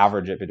don't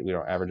average it, but we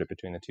don't average it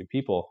between the two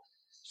people.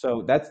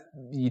 So that's,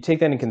 you take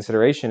that in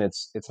consideration.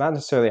 It's not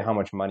necessarily how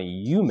much money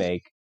you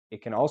make.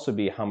 It can also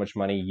be how much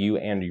money you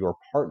and your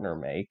partner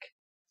make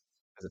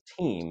as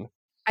a team.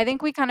 I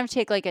think we kind of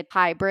take like a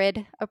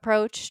hybrid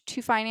approach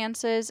to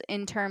finances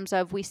in terms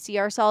of we see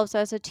ourselves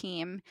as a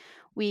team.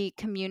 We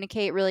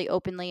communicate really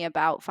openly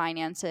about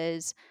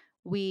finances.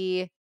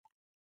 We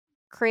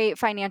create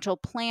financial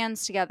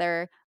plans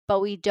together, but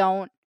we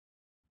don't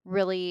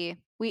really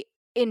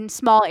in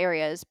small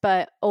areas,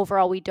 but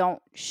overall we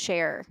don't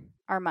share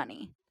our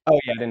money. Oh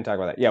yeah, I didn't talk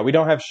about that. Yeah, we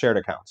don't have shared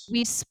accounts.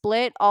 We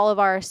split all of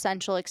our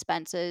essential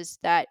expenses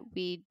that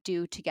we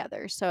do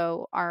together.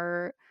 So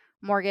our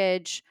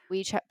mortgage,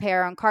 we pay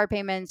our own car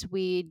payments,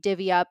 we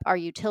divvy up our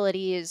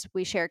utilities,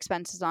 we share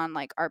expenses on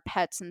like our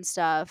pets and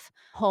stuff,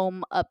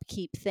 home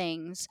upkeep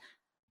things.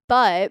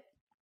 But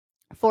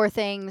for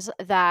things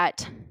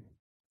that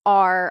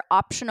are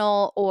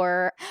optional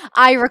or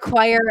I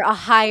require a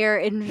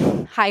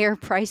higher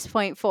price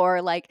point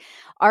for, like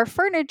our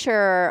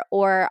furniture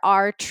or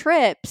our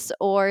trips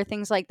or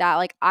things like that,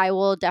 like I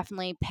will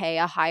definitely pay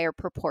a higher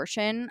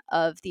proportion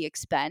of the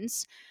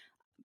expense.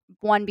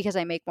 One, because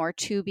I make more.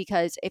 Two,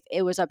 because if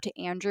it was up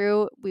to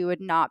Andrew, we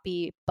would not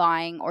be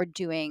buying or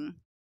doing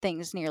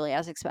things nearly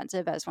as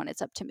expensive as when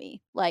it's up to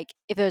me. Like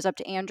if it was up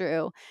to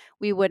Andrew,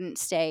 we wouldn't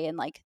stay in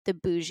like the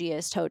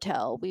bougiest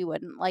hotel. We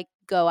wouldn't like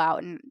go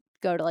out and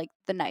go to like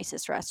the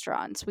nicest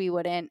restaurants. We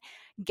wouldn't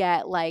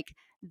get like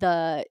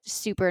the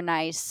super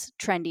nice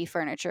trendy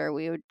furniture.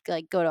 We would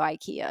like go to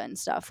IKEA and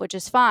stuff, which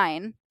is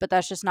fine, but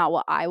that's just not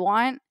what I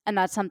want. And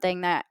that's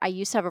something that I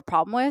used to have a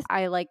problem with.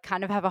 I like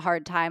kind of have a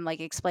hard time like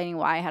explaining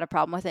why I had a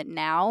problem with it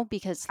now,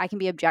 because I can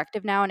be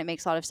objective now and it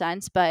makes a lot of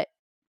sense. But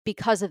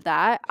because of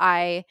that,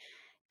 I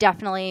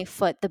definitely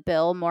foot the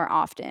bill more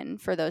often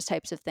for those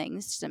types of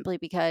things, simply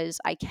because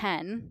I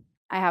can.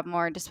 I have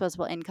more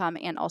disposable income,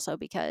 and also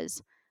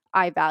because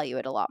I value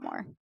it a lot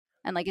more.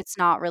 And like it's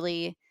not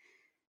really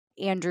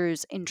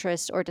Andrew's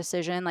interest or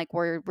decision. Like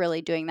we're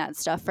really doing that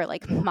stuff for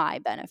like my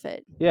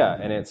benefit. Yeah,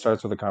 and it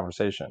starts with a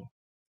conversation.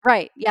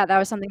 Right. Yeah, that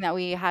was something that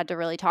we had to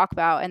really talk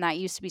about, and that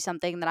used to be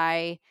something that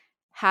I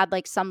had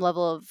like some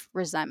level of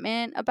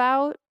resentment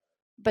about.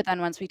 But then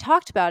once we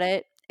talked about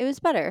it, it was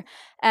better.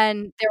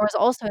 And there was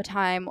also a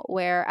time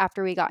where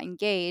after we got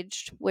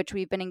engaged, which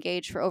we've been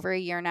engaged for over a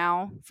year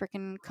now,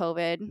 freaking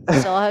COVID,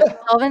 still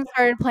haven't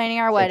started planning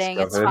our Thanks, wedding.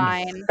 It's COVID.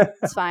 fine.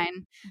 It's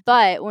fine.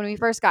 But when we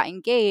first got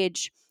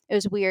engaged, it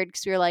was weird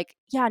because we were like,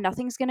 yeah,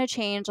 nothing's gonna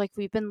change. Like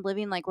we've been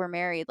living like we're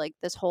married like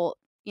this whole,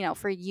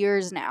 for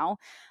years now.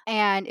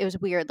 And it was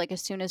weird. Like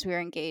as soon as we were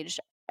engaged,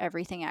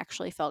 everything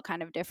actually felt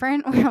kind of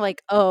different. We were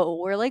like, oh,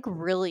 we're like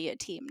really a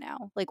team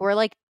now. Like we're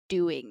like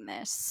doing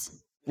this.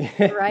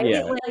 Right?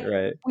 Yeah, Like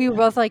right. we were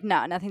both like,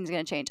 no, nothing's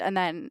gonna change. And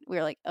then we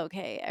were like,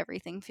 okay,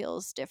 everything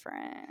feels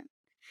different.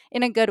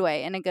 In a good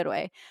way, in a good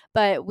way.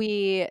 But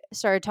we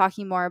started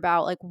talking more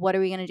about like what are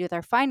we gonna do with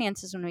our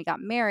finances when we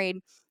got married.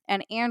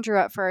 And Andrew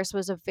at first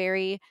was a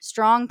very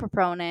strong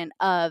proponent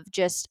of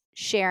just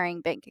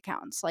sharing bank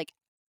accounts. Like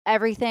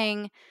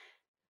everything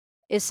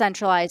is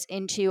centralized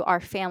into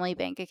our family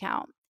bank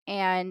account.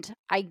 And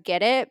I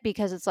get it,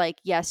 because it's like,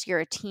 yes, you're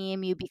a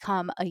team, you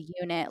become a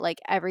unit, like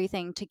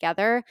everything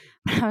together.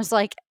 But I was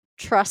like,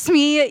 trust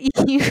me,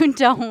 you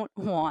don't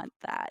want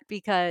that,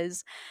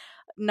 because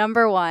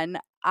number one,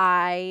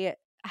 I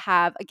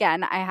have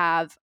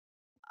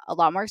a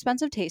lot more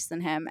expensive taste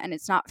than him, and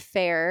it's not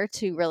fair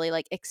to really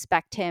like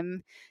expect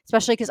him,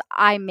 especially because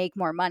I make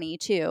more money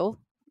too,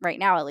 right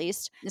now at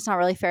least. It's not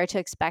really fair to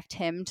expect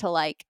him to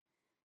like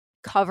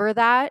cover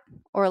that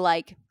or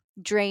like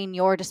drain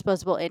your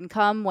disposable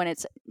income when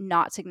it's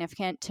not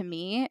significant to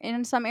me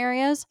in some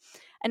areas.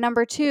 And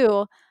number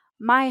two,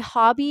 my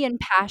hobby and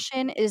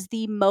passion is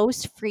the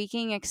most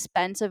freaking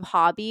expensive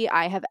hobby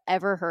I have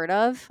ever heard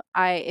of.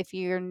 If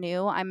you're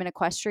new, I'm an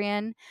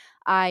equestrian.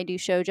 I do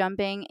show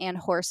jumping, and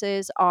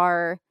horses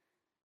are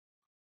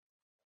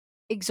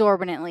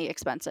exorbitantly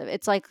expensive.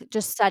 It's like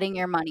just setting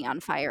your money on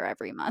fire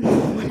every month.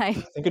 I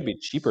think it'd be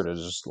cheaper to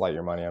just light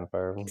your money on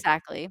fire.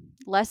 Exactly.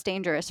 Less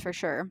dangerous for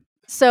sure.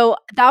 So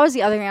that was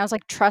the other thing. I was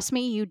like, trust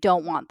me, you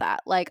don't want that.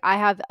 Like, I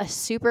have a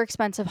super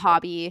expensive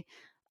hobby.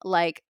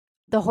 Like,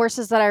 the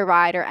horses that I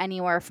ride are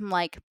anywhere from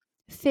like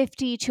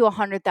 50 to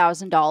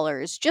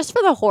 $100,000 just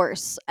for the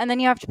horse. And then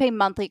you have to pay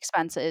monthly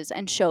expenses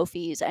and show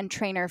fees and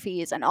trainer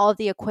fees, and all of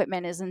the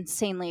equipment is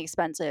insanely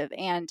expensive.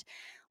 And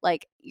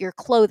like your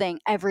clothing,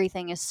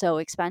 everything is so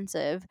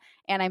expensive.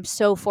 And I'm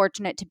so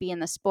fortunate to be in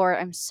the sport.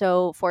 I'm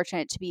so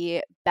fortunate to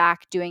be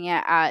back doing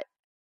it at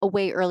a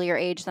way earlier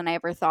age than I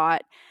ever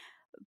thought.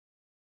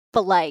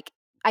 But like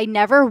I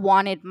never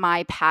wanted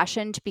my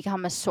passion to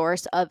become a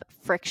source of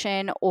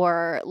friction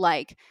or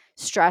like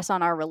stress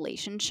on our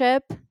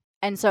relationship.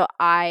 And so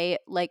I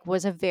like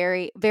was a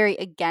very very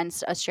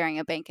against us sharing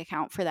a bank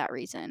account for that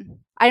reason.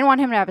 I didn't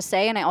want him to have a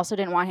say, and I also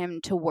didn't want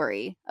him to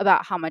worry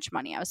about how much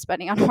money I was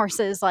spending on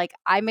horses. Like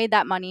I made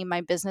that money,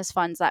 my business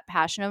funds that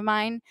passion of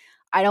mine.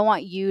 I don't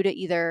want you to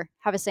either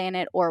have a say in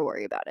it or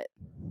worry about it.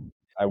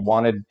 I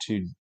wanted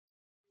to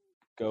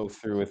go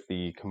through with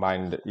the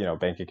combined,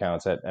 bank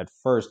accounts at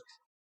first,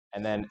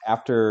 and then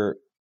after,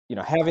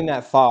 having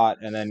that thought,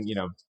 and then,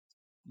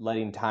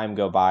 letting time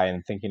go by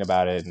and thinking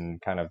about it, and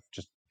kind of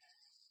just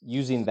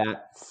using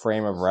that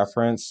frame of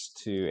reference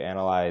to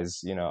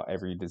analyze,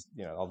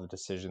 all the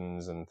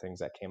decisions and things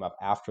that came up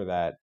after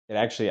that. It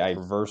actually, I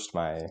reversed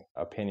my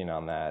opinion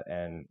on that,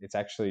 and it's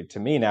actually, to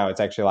me now,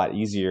 it's actually a lot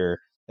easier,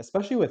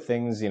 especially with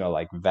things,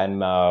 like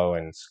Venmo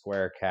and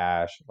Square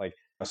Cash, like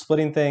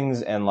splitting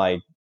things and like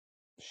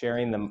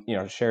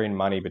sharing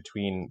money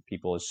between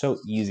people is so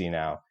easy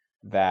now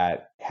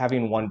that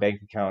having one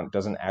bank account it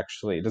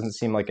doesn't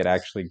seem like it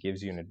actually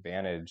gives you an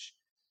advantage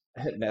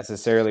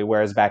necessarily.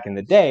 Whereas back in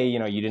the day, you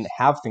didn't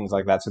have things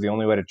like that. So the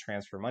only way to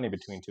transfer money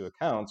between two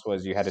accounts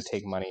was you had to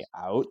take money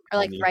out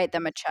Or and like write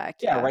them a check.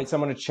 yeah, Yeah. write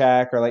someone a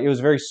check, or like it was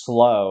very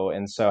slow.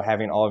 And so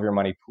having all of your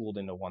money pooled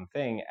into one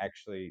thing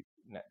actually,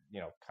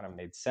 kind of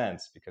made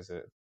sense because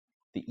of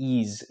the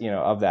ease,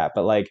 of that.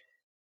 But like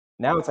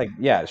now it's like,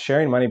 yeah,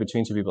 sharing money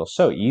between two people is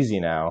so easy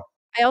now.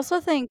 I also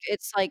think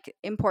it's, like,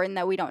 important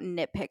that we don't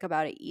nitpick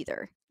about it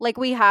either. Like,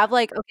 we have,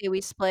 like, okay, we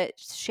split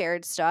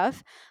shared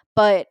stuff,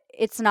 but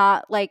it's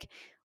not like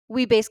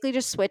we basically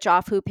just switch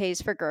off who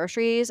pays for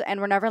groceries, and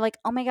we're never like,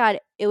 "Oh my god,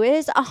 it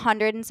was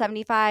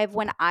 175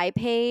 when I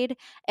paid,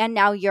 and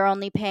now you're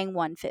only paying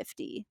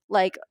 150."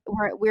 Like,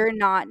 we're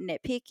not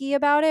nitpicky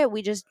about it,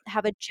 we just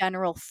have a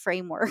general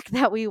framework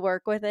that we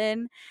work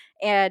within,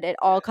 and it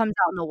all comes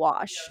out in the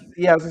wash.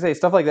 Yeah, I was gonna say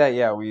stuff like that.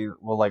 Yeah, we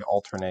will like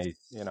alternate,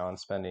 on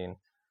spending.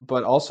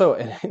 But also,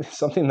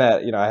 something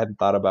that I hadn't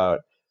thought about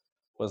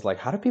was like,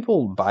 how do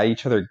people buy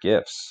each other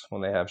gifts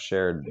when they have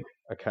shared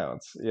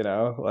accounts?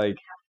 Like,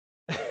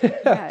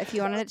 Yeah, if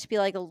you wanted it to be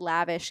like a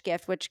lavish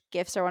gift, which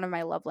gifts are one of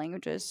my love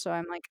languages, so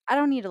I'm like, I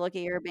don't need to look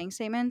at your bank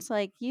statements.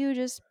 Like, you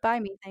just buy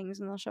me things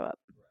and they'll show up.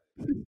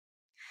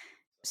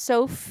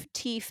 Soph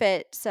T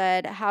Fit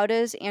said, "How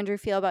does Andrew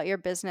feel about your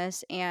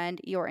business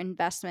and your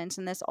investments?"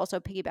 And this also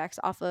piggybacks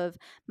off of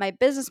my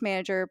business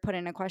manager put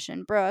in a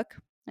question, Brooke,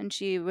 and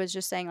she was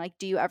just saying, like,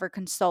 do you ever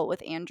consult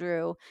with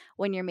Andrew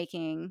when you're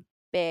making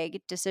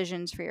big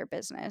decisions for your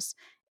business?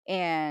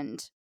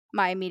 And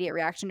my immediate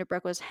reaction to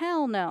Brooke was,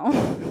 hell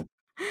no.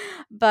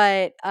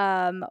 But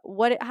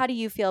how do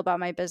you feel about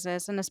my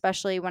business, and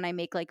especially when I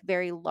make like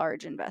very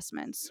large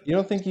investments? you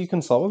don't think you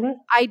consult with me?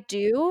 I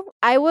do.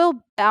 I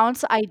will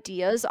bounce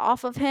ideas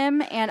off of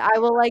him, and I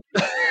will like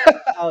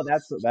Oh,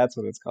 that's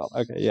what it's called.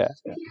 Okay, yeah.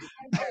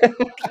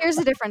 here's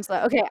the difference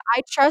though. Okay,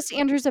 I trust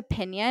Andrew's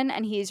opinion,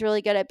 and he's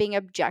really good at being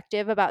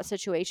objective about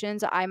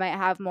situations I might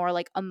have more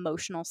like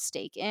emotional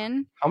stake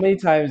in. How many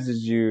times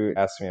did you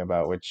ask me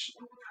about which?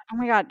 Oh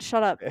my god,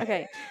 shut up.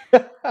 Okay.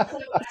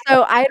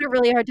 So I had a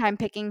really hard time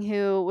picking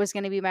who was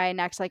going to be my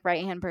next like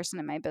right-hand person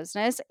in my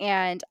business,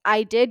 and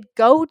I did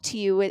go to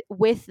you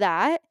with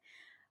that,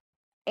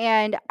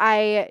 and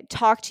I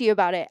talked to you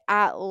about it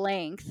at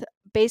length,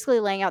 basically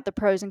laying out the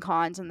pros and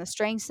cons and the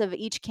strengths of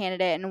each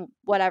candidate and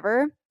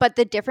whatever. But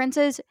the difference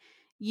is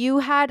you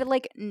had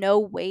like no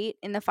weight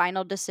in the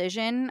final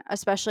decision,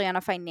 especially on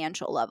a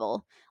financial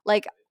level.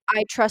 Like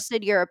I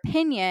trusted your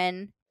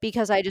opinion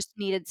because I just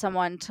needed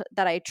someone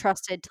that I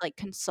trusted to like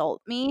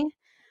consult me,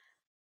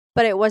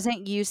 but it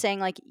wasn't you saying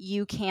like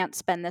you can't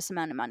spend this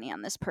amount of money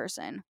on this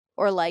person,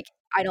 or like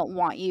I don't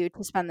want you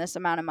to spend this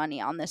amount of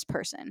money on this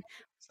person.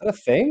 Is that a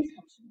thing?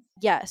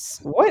 Yes.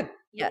 What?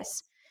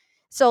 Yes.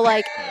 So,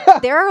 like,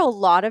 there are a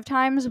lot of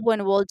times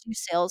when we'll do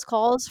sales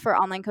calls for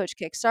Online Coach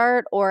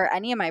Kickstart or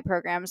any of my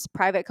programs,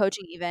 private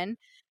coaching even,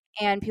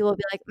 and people will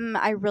be like,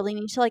 I really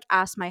need to like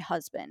ask my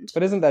husband.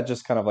 But isn't that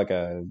just kind of like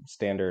a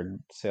standard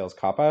sales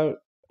cop out?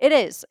 It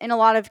is in a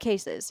lot of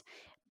cases,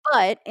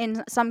 but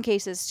in some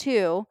cases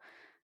too,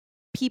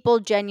 people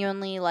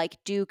genuinely like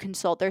do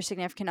consult their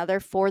significant other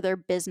for their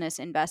business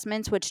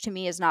investments, which to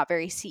me is not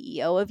very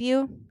CEO of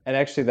you. And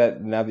actually,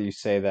 that now that you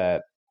say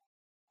that,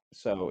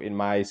 so in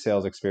my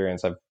sales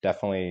experience, I've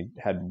definitely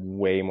had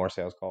way more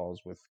sales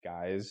calls with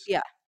guys.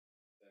 Yeah.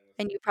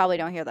 And you probably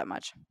don't hear that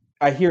much.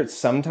 I hear it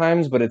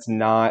sometimes, but it's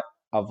not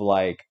of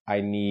like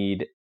I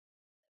need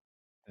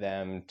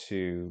them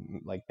to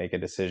like make a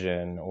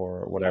decision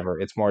or whatever.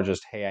 It's more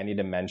just, hey, I need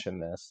to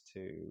mention this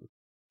to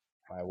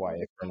my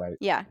wife or my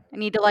Yeah. I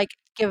need to like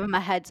give him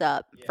a heads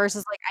up yeah.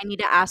 versus like I need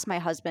to ask my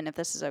husband if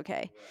this is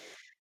okay.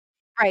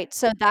 Right.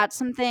 So that's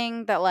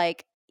something that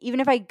like even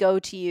if I go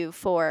to you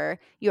for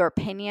your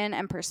opinion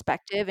and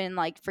perspective and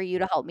like for you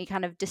to help me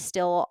kind of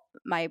distill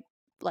my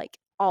like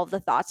all the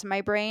thoughts in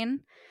my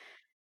brain,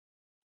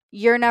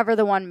 you're never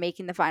the one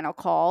making the final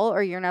call,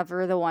 or you're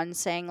never the one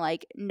saying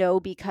like no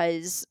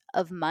because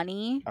of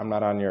money. I'm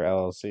not on your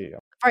LLC.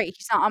 Right,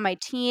 he's not on my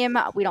team,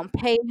 we don't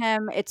pay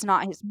him, it's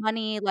not his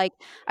money, like,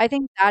 I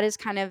think that is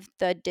kind of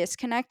the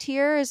disconnect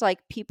here is, like,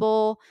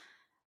 people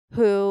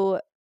who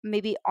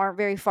maybe aren't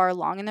very far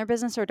along in their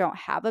business or don't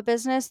have a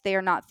business, they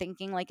are not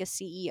thinking like a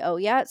CEO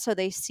yet, so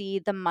they see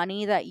the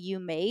money that you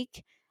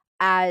make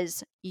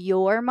as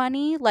your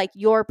money, like,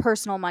 your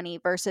personal money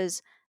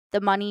versus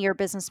the money your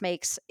business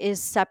makes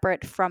is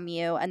separate from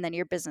you, and then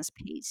your business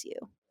pays you.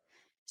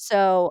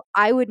 So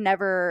I would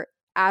never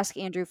ask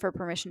Andrew for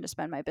permission to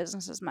spend my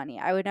business's money.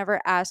 I would never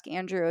ask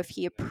Andrew if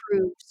he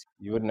approves.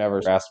 You would never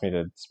ask me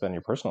to spend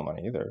your personal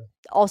money either.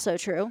 Also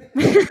true.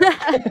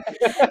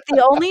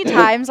 The only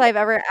times I've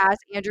ever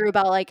asked Andrew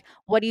about like,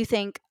 what do you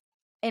think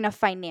in a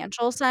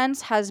financial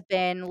sense has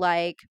been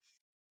like,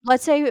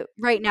 let's say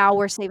right now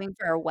we're saving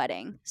for our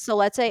wedding. So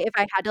let's say if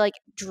I had to like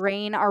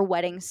drain our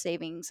wedding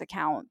savings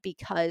account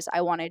because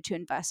I wanted to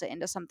invest it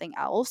into something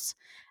else,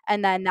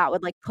 and then that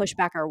would like push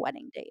back our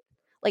wedding date.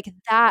 Like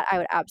that I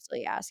would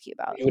absolutely ask you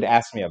about. You would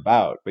ask me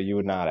about, but you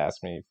would not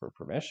ask me for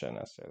permission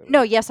necessarily.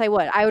 No, yes, I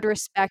would. I would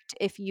respect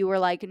if you were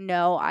like,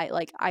 no,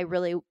 I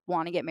really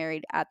want to get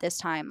married at this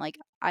time. Like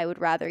I would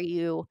rather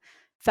you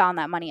found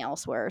that money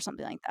elsewhere or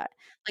something like that.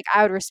 Like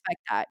I would respect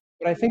that.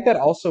 But I think that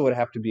also would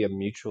have to be a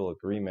mutual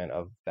agreement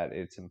of that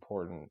it's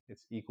important,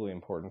 it's equally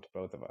important to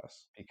both of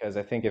us. Because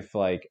I think if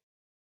like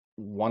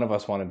one of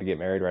us wanted to get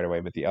married right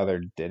away, but the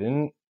other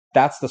didn't,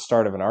 that's the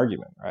start of an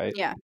argument, right?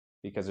 Yeah.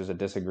 Because there's a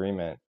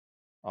disagreement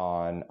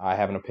on I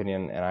have an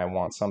opinion and I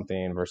want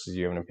something versus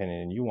you have an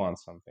opinion and you want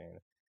something.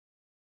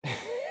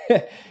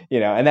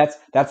 And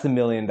that's the $1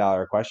 million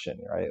question,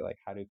 right? Like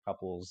how do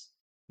couples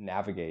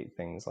navigate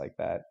things like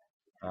that?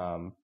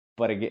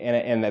 But again,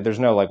 and there's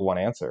no like one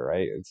answer,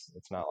 right?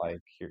 It's not like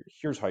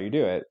here's how you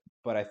do it.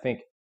 But I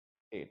think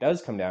it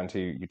does come down to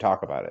you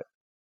talk about it.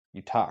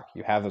 You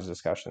have those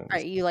discussions,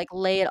 Right. You like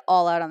lay it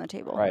all out on the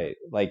table. right?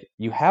 Like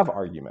you have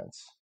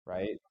arguments,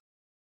 right?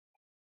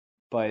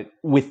 But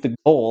with the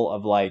goal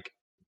of like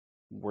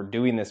we're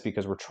doing this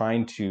because we're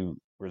trying to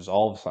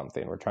resolve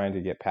something. We're trying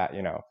to get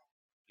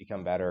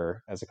become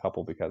better as a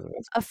couple because of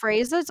it. A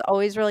phrase that's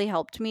always really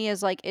helped me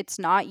is like, it's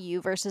not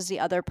you versus the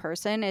other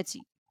person. It's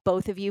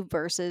both of you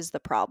versus the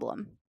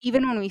problem.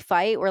 Even when we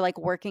fight, we're like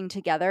working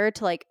together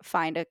to like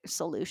find a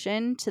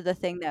solution to the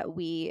thing that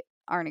we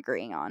aren't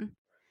agreeing on.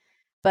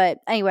 But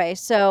anyway,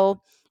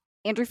 so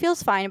Andrew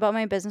feels fine about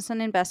my business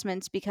and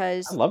investments I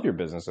because love your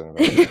business and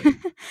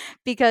investment.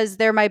 because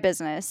they're my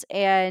business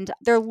and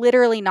they're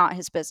literally not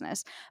his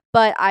business.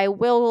 But I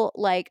will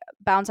like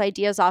bounce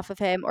ideas off of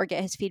him or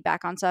get his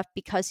feedback on stuff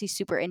because he's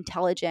super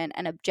intelligent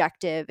and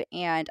objective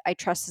and I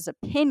trust his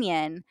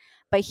opinion,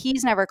 but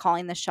he's never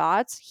calling the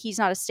shots. He's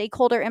not a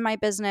stakeholder in my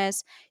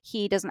business.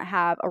 He doesn't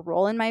have a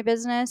role in my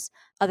business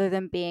other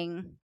than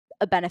being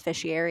a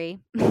beneficiary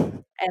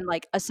and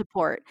like a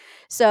support.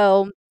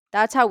 So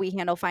that's how we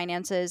handle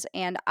finances.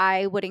 And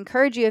I would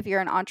encourage you, if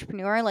you're an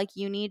entrepreneur, like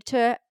you need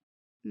to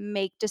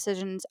make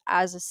decisions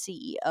as a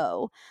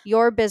CEO.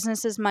 Your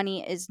business's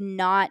money is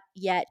not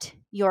yet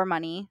your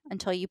money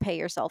until you pay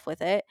yourself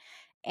with it.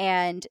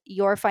 And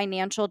your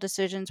financial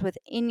decisions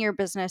within your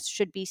business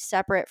should be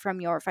separate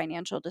from your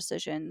financial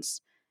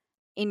decisions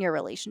in your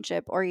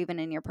relationship or even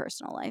in your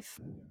personal life.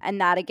 And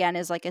that again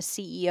is like a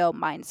CEO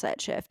mindset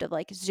shift of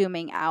like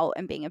zooming out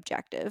and being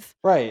objective.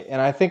 Right.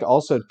 And I think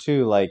also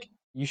too, like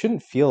you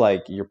shouldn't feel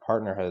like your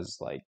partner has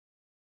like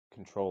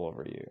control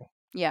over you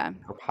Yeah.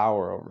 or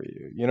power over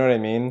you. You know what I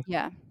mean?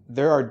 Yeah.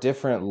 There are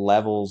different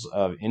levels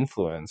of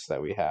influence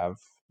that we have,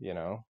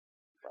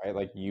 right?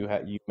 Like you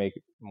make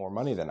more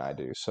money than I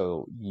do.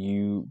 So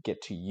you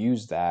get to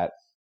use that,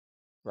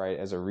 right,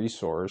 as a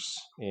resource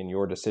in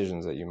your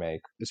decisions that you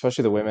make,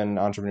 especially the women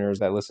entrepreneurs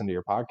that listen to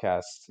your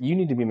podcast. You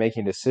need to be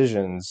making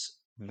decisions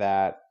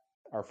that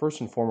are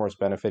first and foremost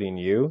benefiting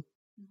you,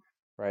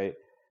 right?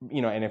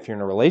 And if you're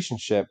in a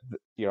relationship,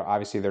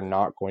 obviously they're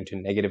not going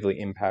to negatively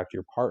impact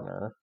your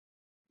partner,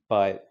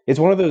 but it's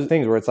one of those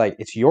things where it's like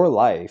it's your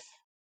life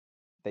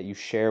that you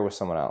share with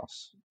someone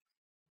else,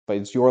 but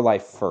it's your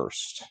life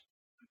first,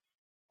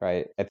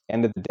 right? At the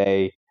end of the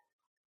day,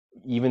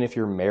 even if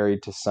you're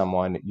married to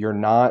someone, you're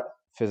not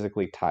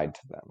physically tied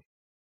to them.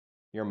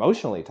 You're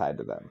emotionally tied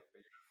to them.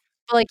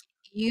 But like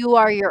you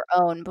are your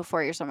own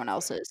before you're someone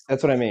else's.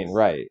 That's what I mean,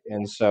 right?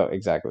 And so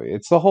exactly,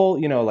 it's the whole,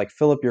 like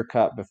fill up your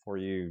cup before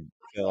you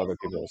fill other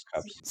people's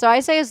cups. So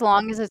I say as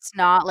long as it's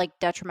not like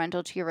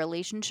detrimental to your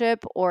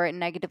relationship or it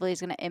negatively is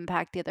going to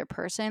impact the other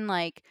person,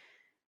 like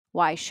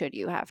why should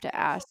you have to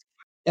ask?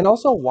 And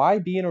also, why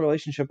be in a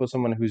relationship with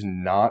someone who's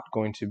not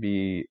going to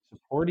be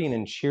supporting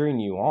and cheering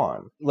you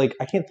on? Like,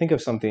 I can't think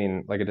of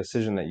something like a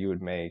decision that you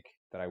would make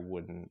that I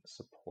wouldn't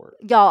support.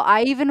 Y'all,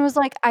 I even was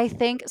like, I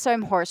think so.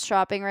 I'm horse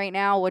shopping right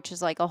now, which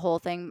is like a whole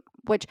thing,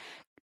 which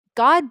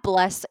God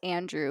bless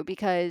Andrew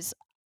because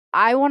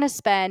I want to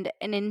spend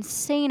an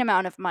insane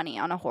amount of money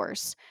on a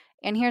horse.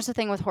 And here's the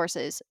thing with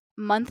horses: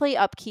 monthly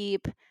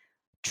upkeep,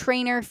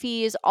 trainer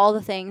fees, all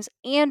the things.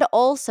 And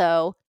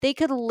also, they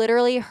could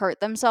literally hurt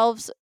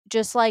themselves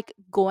just like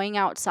going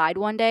outside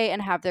one day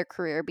and have their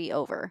career be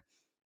over.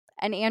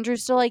 And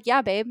Andrew's still like,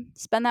 yeah, babe,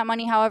 spend that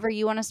money however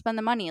you want to spend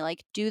the money.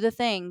 Like, do the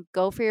thing,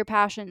 go for your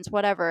passions,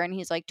 whatever. And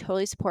he's like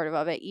totally supportive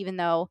of it, even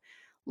though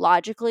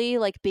logically,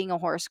 like being a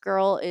horse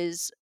girl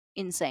is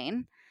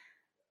insane.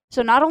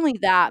 So not only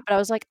that, but I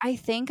was like, I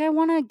think I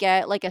want to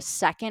get like a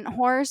second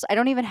horse. I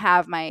don't even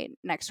have my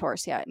next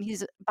horse yet. And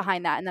he's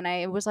behind that. And then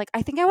I was like,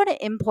 I think I want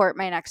to import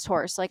my next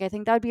horse. Like, I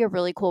think that would be a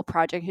really cool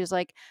project. He was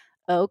like,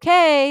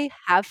 okay,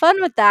 have fun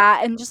with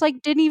that. And just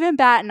like didn't even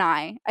bat an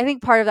eye. I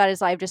think part of that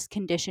is I've just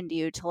conditioned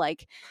you to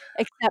like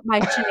accept my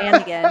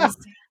shenanigans.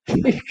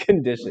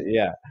 Condition,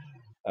 yeah.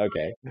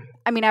 Okay.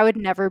 I mean, I would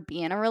never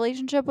be in a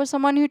relationship with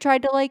someone who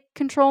tried to like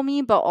control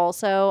me, but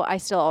also I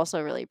still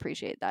also really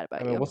appreciate that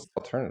about I mean, you. what's the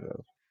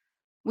alternative?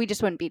 We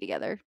just wouldn't be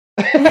together.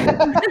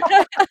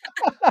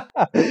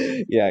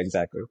 Yeah,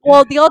 exactly.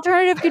 Well, the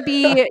alternative could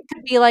be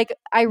like,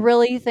 I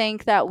really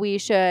think that we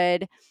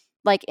should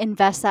like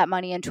invest that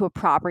money into a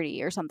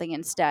property or something I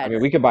instead.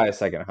 mean, we could buy a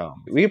second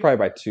home. We could probably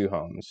buy 2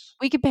 homes.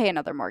 We could pay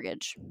another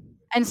mortgage.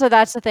 And so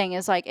that's the thing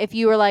is like if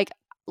you were like,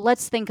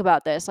 let's think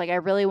about this. Like I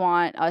really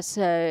want us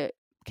to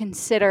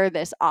consider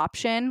this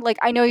option. Like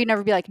I know you'd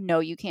never be like, no,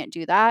 you can't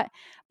do that.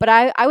 But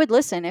I would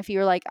listen if you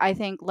were like, I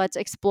think let's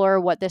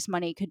explore what this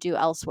money could do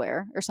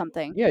elsewhere or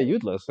something. Yeah,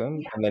 you'd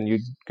listen, and then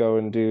you'd go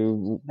and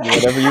do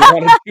whatever you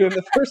want to do in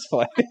the first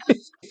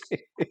place.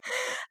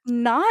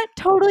 Not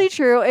totally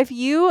true. If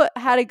you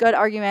had a good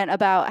argument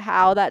about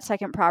how that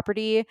second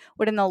property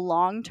would in the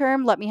long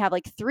term let me have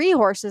like 3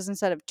 horses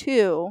instead of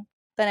 2,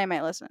 then I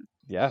might listen.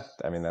 Yeah,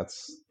 I mean,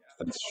 that's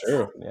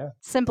true, yeah.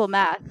 Simple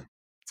math.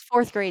 It's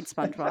 4th grade,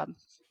 SpongeBob.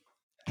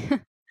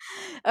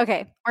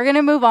 Okay, we're going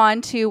to move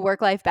on to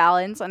work-life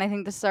balance, and I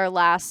think this is our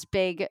last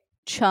big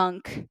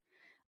chunk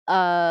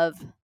of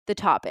the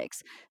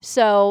topics.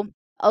 So,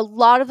 a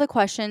lot of the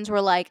questions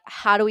were like,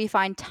 how do we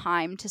find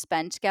time to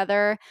spend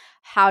together?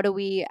 How do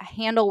we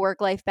handle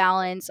work-life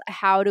balance?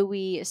 How do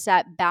we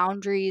set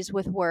boundaries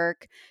with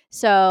work?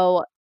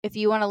 So, if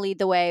you want to lead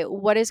the way,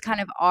 what is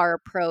kind of our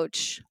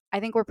approach?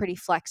 I think we're pretty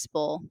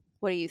flexible.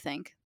 What do you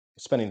think?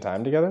 Spending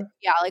time together?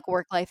 Yeah, like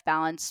work-life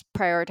balance,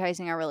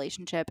 prioritizing our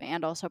relationship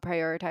and also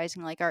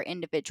prioritizing like our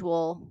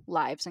individual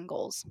lives and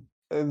goals.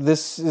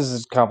 This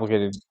is a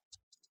complicated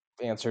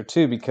answer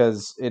too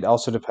because it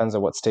also depends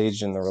on what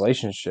stage in the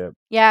relationship.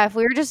 Yeah, if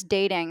we were just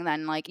dating,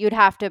 then like you'd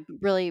have to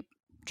really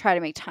try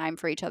to make time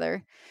for each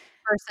other.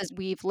 Versus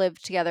we've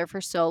lived together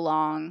for so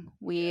long,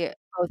 we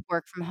both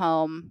work from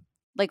home.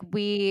 Like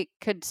we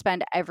could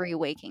spend every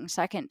waking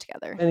second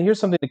together. And here's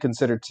something to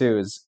consider too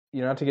is,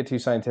 not to get too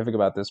scientific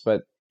about this,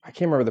 but I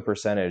can't remember the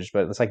percentage,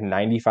 but it's like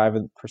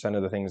 95%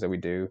 of the things that we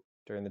do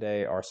during the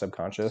day are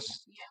subconscious,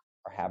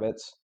 are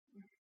habits.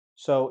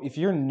 So if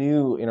you're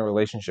new in a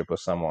relationship with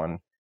someone,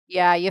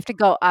 Yeah, you have to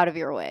go out of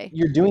your way.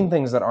 you're doing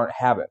things that aren't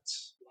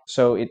habits.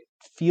 So it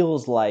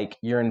feels like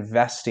you're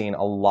investing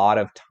a lot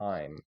of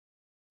time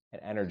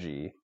and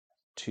energy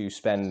to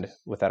spend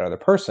with that other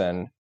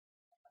person,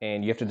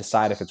 and you have to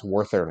decide if it's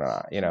worth it or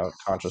not,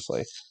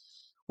 consciously.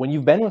 When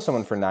you've been with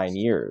someone for 9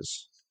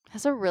 years,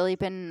 Has it really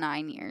been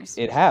 9 years?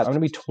 it has. I'm gonna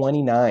be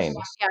 29.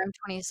 Yeah, I'm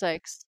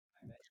 26.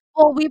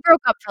 Well, we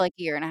broke up for like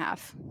a year and a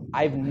half.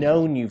 I've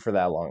known you for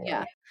that long,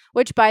 Yeah. though.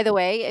 Which, by the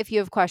way, if you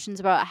have questions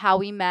about how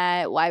we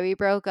met, why we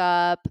broke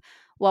up,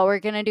 what we're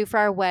going to do for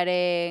our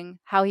wedding,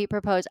 how he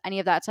proposed, any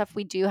of that stuff,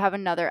 we do have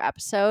another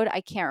episode.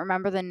 I can't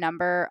remember the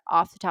number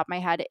off the top of my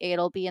head.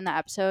 It'll be in the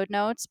episode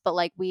notes, but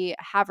like we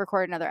have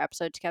recorded another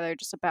episode together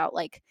just about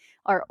like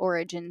our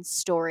origin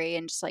story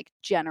and just like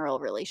general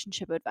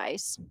relationship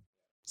advice.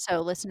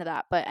 So listen to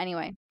that. But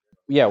anyway,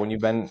 Yeah, when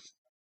you've been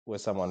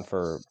with someone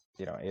for,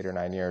 8 or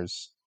 9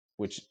 years,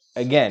 which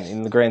again,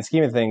 in the grand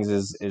scheme of things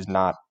is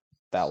not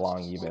that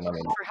long even. I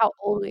mean, for how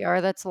old we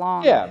are, that's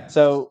long. yeah.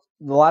 So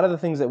a lot of the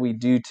things that we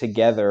do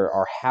together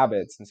are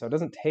habits, and so it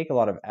doesn't take a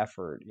lot of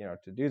effort,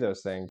 to do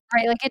those things.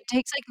 Right, like, it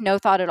takes, like, no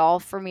thought at all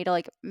for me to,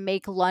 like,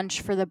 make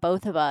lunch for the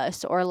both of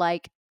us or,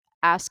 like,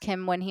 ask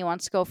him when he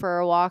wants to go for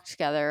a walk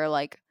together,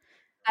 like,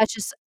 that's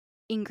just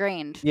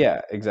ingrained.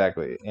 Yeah,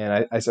 exactly.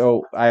 And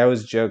I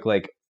always joke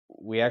like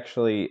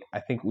I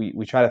think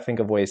we try to think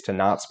of ways to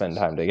not spend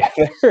time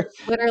together.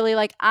 Literally,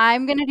 like,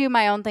 "I'm gonna do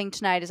my own thing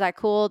tonight. Is that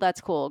cool? That's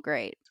cool.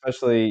 Great."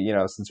 Especially,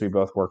 since we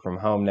both work from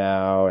home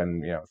now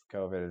and, with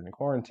COVID and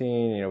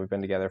quarantine, we've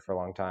been together for a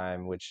long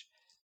time, which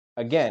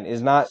again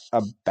is not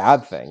a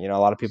bad thing. A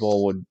lot of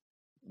people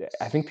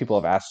I think people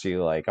have asked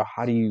you like, oh,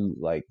 how do you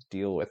like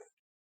deal with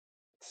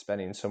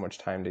spending so much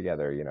time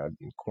together,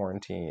 in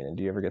quarantine, and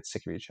do you ever get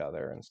sick of each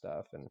other and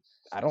stuff? And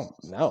I don't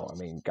know. I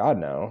mean, God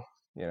no,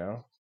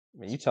 I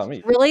mean, you tell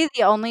me. Really,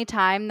 the only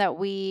time that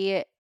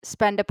we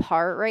spend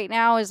apart right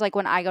now is, like,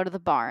 when I go to the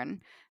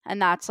barn,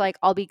 and that's, like,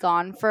 I'll be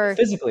gone for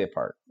Physically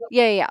apart.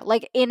 yeah,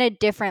 like, in a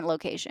different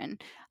location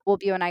will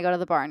be when I go to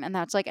the barn, and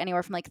that's, like,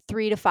 anywhere from, like,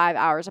 3 to 5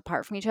 hours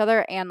apart from each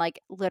other, and,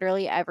 like,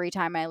 literally every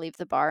time I leave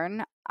the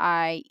barn,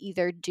 I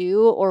either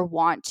do or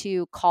want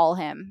to call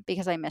him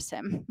because I miss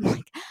him.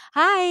 Like,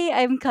 "Hi,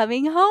 I'm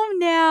coming home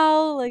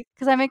now," like,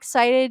 because 'cause I'm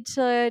excited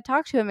to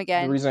talk to him The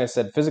again. reason I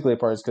said physically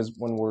apart is because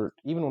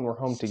even when we're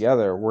home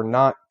together, we're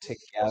not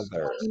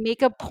together. We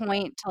make a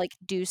point to, like,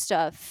 do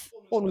stuff.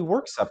 Well, we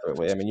work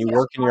separately. I mean, you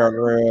work in your own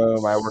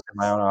room, I work in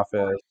my own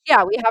office.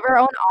 Yeah, we have our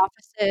own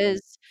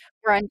offices,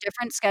 we're on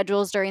different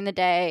schedules during the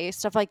day,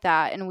 stuff like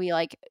that, and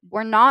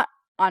we're not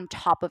on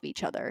top of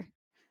each other.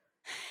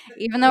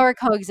 Even though we're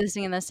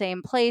coexisting in the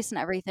same place and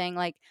everything,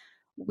 like,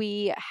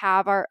 we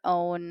have our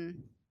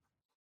own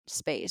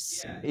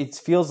space. It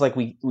feels like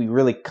we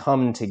really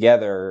come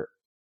together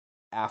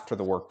after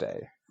the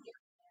workday,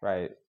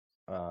 right?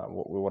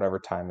 Whatever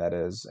time that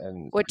is,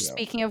 and Which,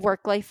 speaking of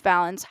work-life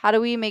balance, how do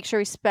we make sure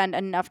we spend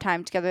enough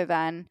time together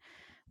then?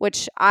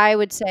 Which I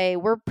would say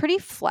we're pretty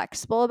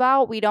flexible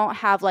about. We don't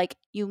have, like,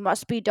 "You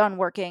must be done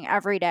working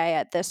every day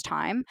at this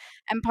time,"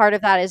 and part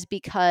of that is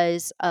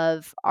because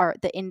of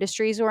the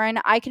industries we're in.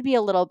 I could be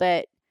a little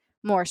bit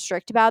more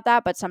strict about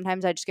that, but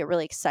sometimes I just get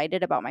really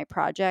excited about my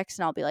projects,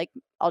 and I'll be like,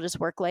 I'll just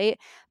work late.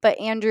 But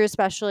Andrew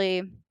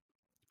especially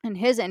in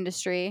his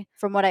industry,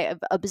 from what I have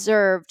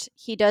observed,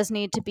 he does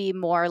need to be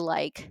more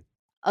like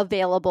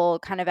available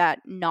kind of at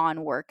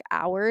non-work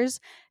hours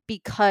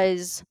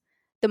because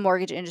the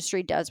mortgage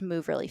industry does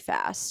move really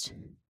fast.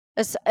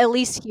 At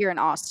least here in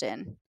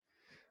Austin.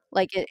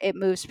 Like it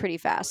moves pretty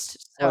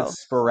fast. Well, So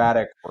it's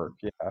sporadic work.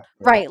 Yeah.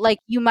 right, like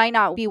you might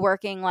not be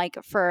working like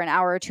for an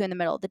hour or two in the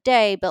middle of the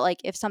day, but like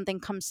if something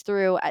comes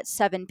through at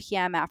 7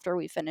 p.m. after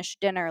we finish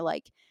dinner,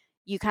 like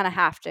you kind of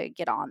have to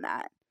get on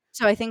that.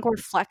 So I think we're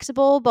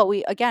flexible, but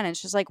we again,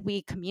 it's just like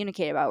we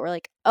communicate about. We're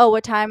like, "Oh,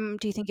 what time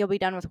do you think you'll be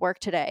done with work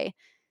today?"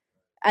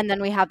 And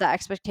then we have that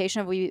expectation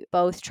of we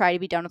both try to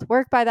be done with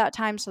work by that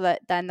time so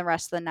that then the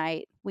rest of the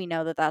night we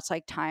know that that's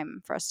like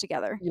time for us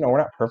together. We're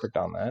not perfect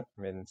on that.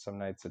 I mean, some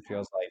nights it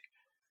feels like,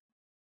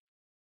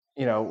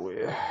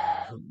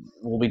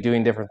 we'll be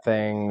doing different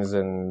things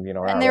and, we're And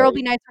not there will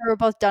really, be nights where we're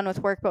both done with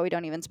work, but we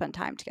don't even spend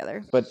time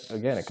together. but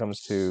again, it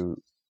comes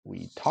to,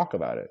 we talk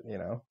about it,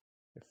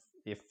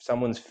 if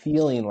someone's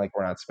feeling like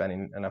we're not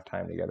spending enough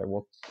time together,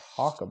 we'll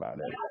talk about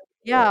it.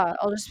 Yeah,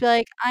 I'll just be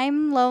like,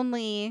 "I'm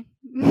lonely."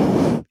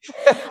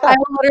 I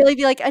will literally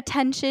be like,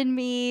 "Attention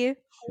me.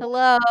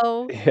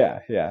 Hello."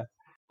 Yeah.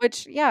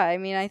 Which, yeah, I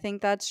mean, I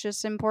think that's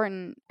just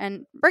important.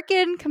 And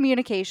frickin'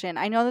 communication.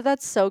 I know that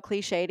that's so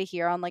cliche to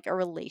hear on like a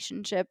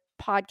relationship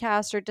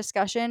podcast or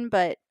discussion,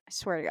 but I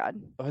swear to God.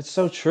 Oh, it's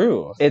so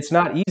true. It's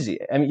not easy.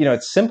 I mean,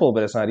 it's simple,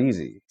 but it's not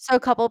easy. So a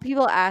couple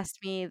people asked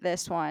me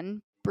this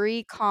one,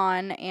 Bree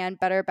Con and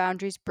Better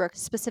Boundaries Brooke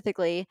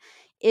specifically,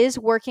 is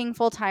working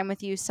full time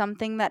with you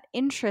something that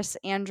interests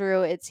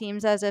Andrew? It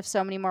seems as if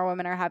so many more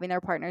women are having their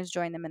partners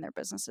join them in their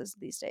businesses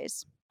these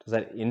days. Does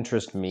that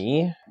interest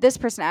me? This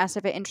person asked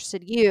if it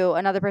interested you.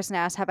 Another person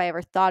asked, have I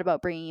ever thought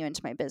about bringing you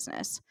into my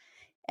business?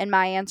 And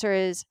my answer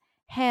is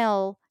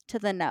hell to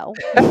the no.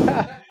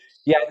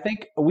 Yeah, I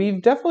think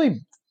we've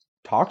definitely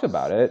talked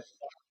about it,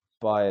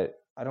 but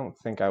I don't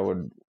think I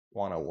would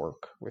want to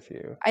work with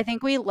you. I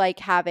think we like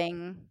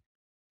having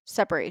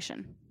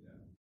separation.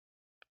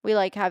 We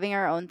like having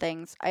our own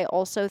things. I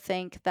also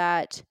think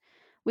that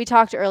we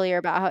talked earlier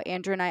about how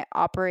Andrew and I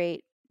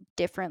operate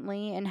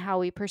differently in how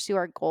we pursue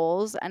our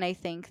goals. And I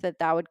think that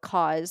that would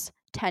cause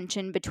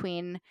tension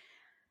between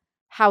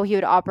how he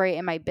would operate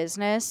in my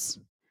business.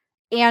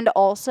 And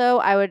also,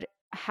 I would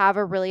have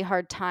a really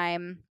hard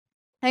time.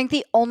 I think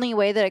the only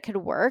way that it could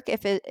work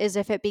if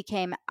it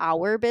became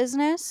our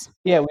business.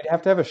 Yeah, we'd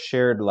have to have a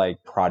shared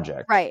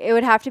project. Right. It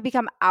would have to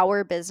become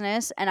our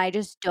business. And I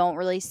just don't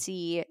really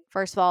see,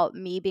 first of all,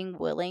 me being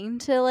willing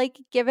to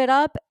give it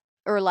up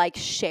or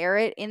share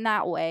it in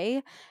that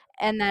way.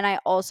 And then I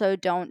also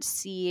don't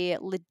see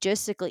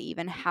logistically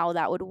even how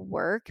that would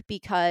work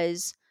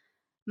because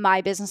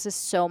my business is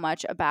so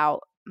much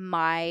about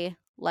my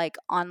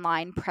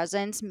online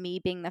presence,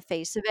 me being the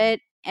face of it.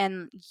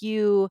 And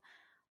you,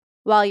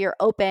 while you're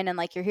open and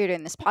you're here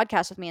doing this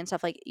podcast with me and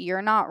stuff,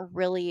 you're not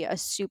really a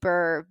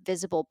super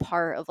visible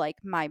part of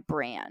my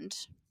brand.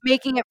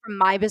 Making it from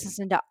my business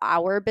into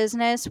our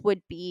business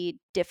would be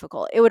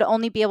difficult. It would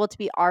only be able to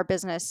be our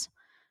business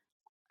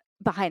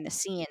behind the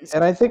scenes.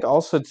 And I think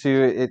also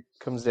too, it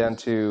comes down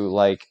to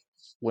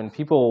when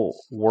people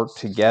work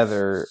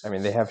together, I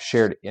mean, they have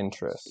shared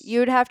interests.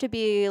 You'd have to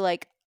be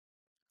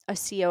a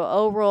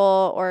COO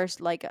role or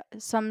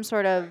some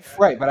sort of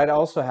Right, but I'd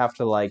also have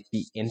to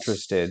be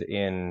interested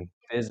in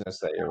business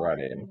that you're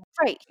running.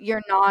 right.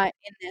 You're not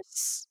in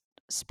this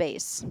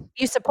space.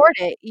 You support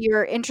it.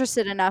 You're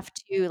interested enough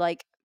to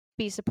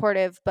be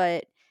supportive,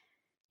 but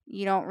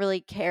you don't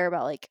really care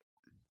about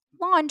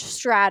launch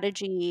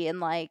strategy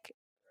and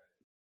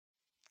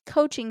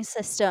coaching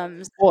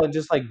systems. Well, and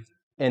just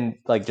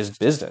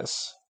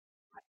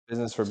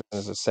business for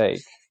business's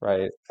sake,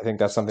 right? I think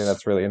that's something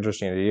that's really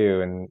interesting to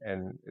you, and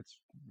it's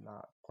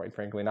not, quite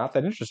frankly, not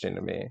that interesting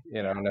to me,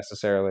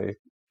 necessarily.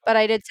 But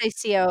I did say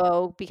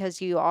COO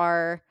because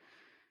you're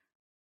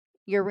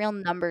a real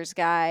numbers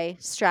guy,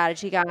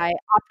 strategy guy,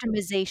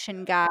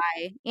 optimization guy.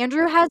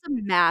 Andrew has a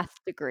math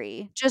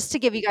degree. Just to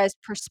give you guys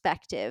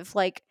perspective,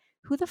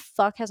 who the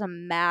fuck has a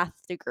math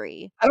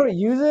degree? I don't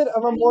use it.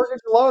 I'm a mortgage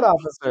loan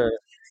officer.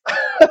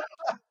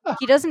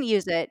 He doesn't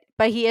use it,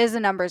 but he is a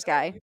numbers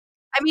guy.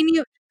 I mean,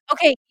 you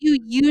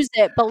use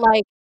it, but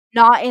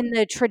not in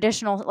the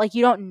traditional.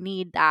 You don't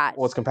need that.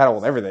 Well, it's compatible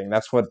with everything.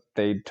 That's what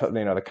the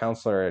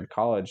counselor at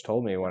college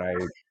told me when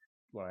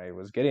I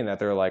was getting that.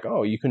 They were like,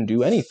 "Oh, you can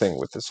do anything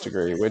with this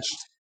degree,"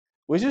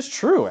 which is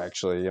true,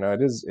 actually.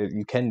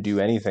 You can do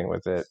anything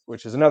with it,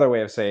 which is another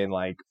way of saying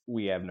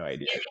we have no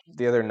idea.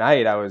 The other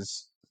night, I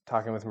was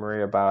talking with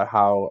Maria about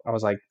how I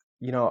was like,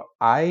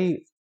 I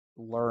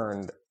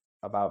learned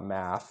about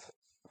math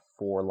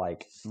for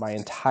my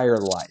entire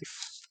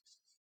life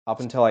up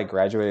until I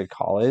graduated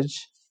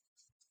college,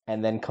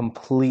 and then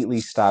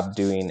completely stopped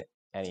doing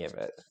any of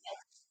it.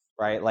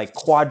 Right? Like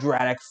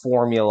quadratic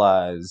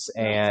formulas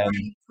and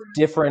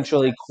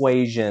differential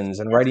equations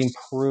and writing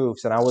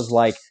proofs. And I was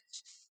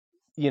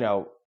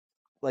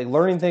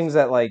learning things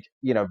that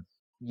you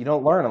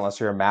don't learn unless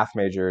you're a math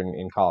major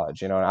in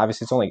college, and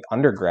obviously it's only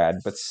undergrad,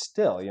 but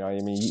still, I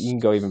mean, you can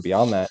go even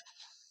beyond that.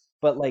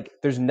 But like,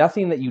 there's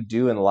nothing that you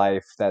do in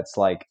life that's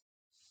like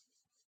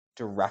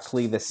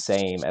directly the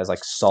same as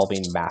like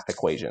solving math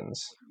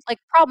equations. Like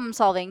problem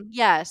solving,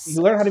 yes.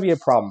 You learn how to be a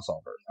problem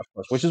solver, of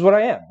course, which is what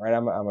I am, right?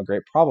 I'm a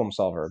great problem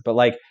solver. But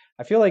like,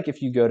 I feel like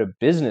if you go to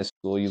business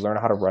school, you learn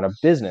how to run a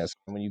business.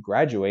 And when you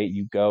graduate,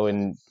 you go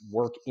and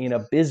work in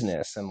a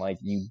business and like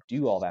you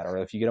do all that. Or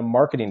if you get a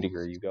marketing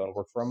degree, you go and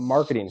work for a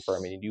marketing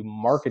firm and you do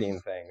marketing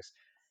things.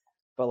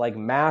 But like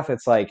math,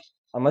 it's like,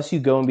 unless you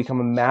go and become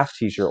a math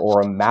teacher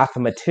or a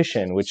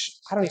mathematician, which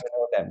I don't even know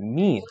what that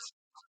means.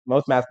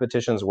 Most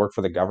mathematicians work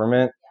for the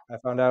government. I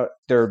found out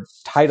their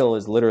title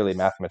is literally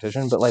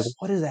mathematician, but like,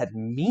 what does that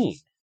mean?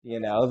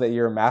 You know, that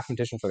you're a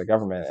mathematician for the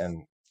government.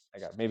 And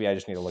maybe I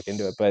just need to look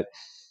into it. But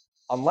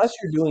unless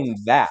you're doing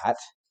that,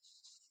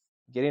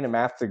 getting a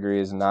math degree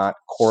is not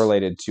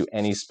correlated to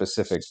any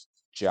specific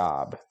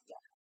job,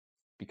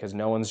 because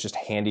no one's just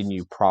handing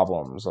you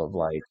problems of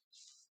like,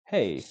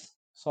 hey,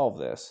 solve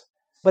this.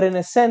 But in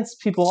a sense,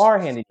 people are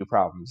handing you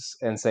problems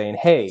and saying,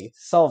 hey,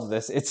 solve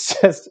this. It's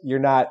just, you're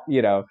not,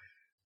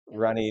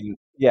 running,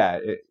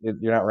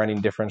 you're not running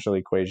differential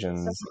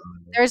equations.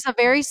 There's a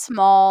very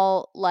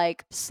small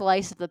like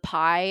slice of the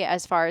pie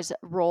as far as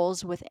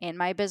roles within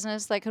my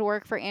business that could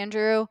work for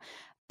Andrew,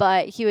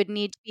 but he would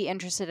need to be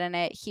interested in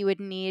it. He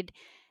would need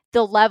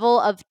the level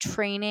of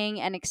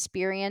training and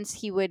experience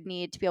he would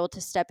need to be able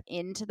to step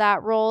into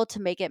that role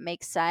to make it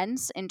make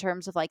sense in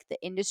terms of like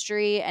the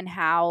industry and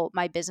how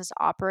my business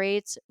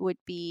operates would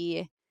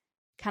be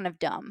kind of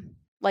dumb.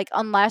 Like,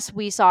 unless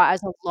we saw it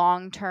as a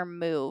long-term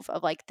move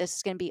of like, this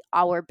is going to be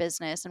our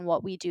business and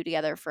what we do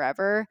together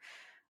forever,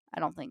 I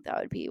don't think that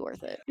would be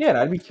worth it. Yeah, and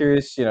I'd be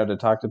curious, to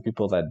talk to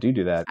people that do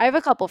that. I have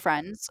a couple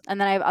friends, and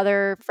then I have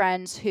other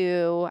friends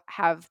who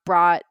have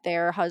brought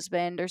their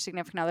husband or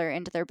significant other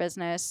into their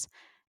business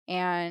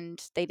and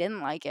they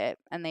didn't like it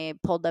and they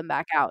pulled them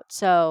back out.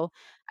 So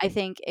I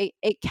think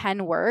it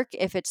can work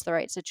if it's the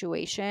right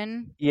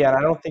situation. Yeah, and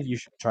I don't think you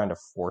should be trying to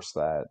force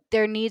that.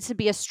 There needs to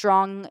be a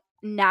strong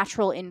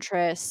natural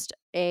interest,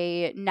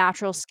 a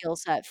natural skill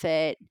set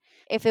fit.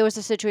 If it was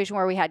a situation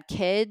where we had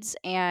kids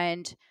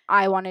and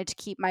I wanted to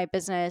keep my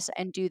business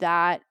and do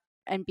that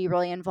and be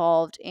really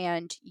involved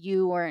and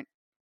you weren't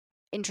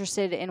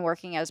interested in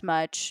working as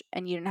much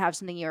and you didn't have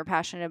something you were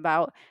passionate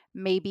about,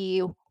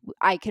 maybe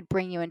I could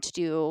bring you in to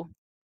do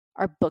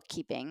our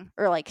bookkeeping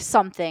or like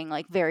something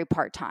like very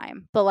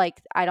part-time. But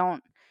like I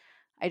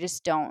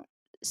just don't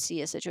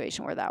see a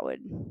situation where that would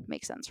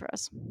make sense for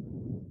us.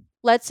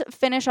 Let's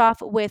finish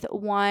off with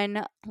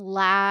one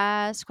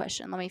last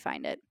question. Let me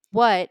find it.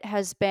 What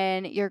has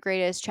been your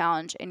greatest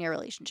challenge in your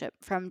relationship?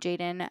 From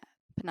Jaden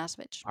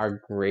Panasevich.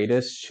 Our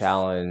greatest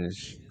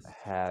challenge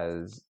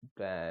has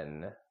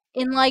been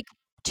In like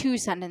 2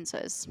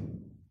 sentences.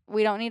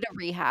 We don't need to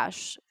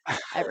rehash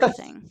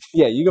everything.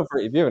 Yeah, you go for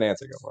it. If you have an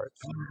answer, go for it.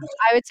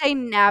 I would say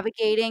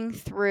navigating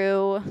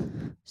through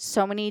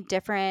so many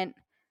different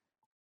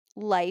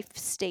life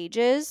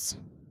stages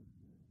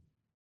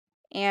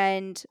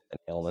and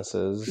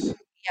Illnesses.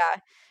 yeah,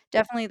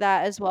 definitely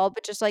that as well.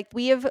 But just like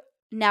we have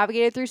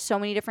navigated through so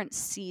many different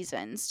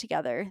seasons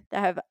together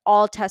that have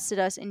all tested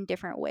us in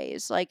different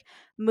ways. Like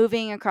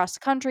moving across the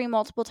country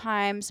multiple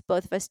times,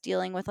 both of us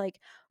dealing with like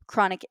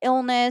chronic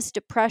illness,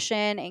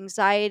 depression,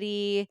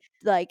 anxiety,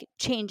 like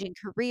changing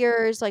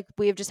careers. Like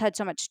we've just had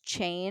so much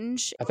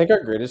change. I think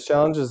our greatest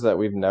challenge is that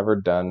we've never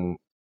done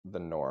the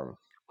norm.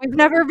 We've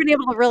never been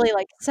able to really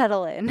like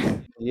settle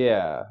in.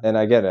 Yeah, and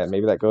I get it.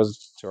 Maybe that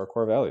goes to our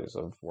core values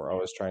of we're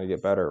always trying to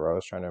get better, we're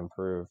always trying to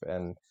improve.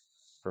 And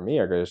for me,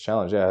 our greatest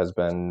challenge, has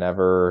been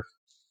never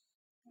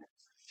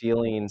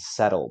feeling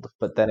settled.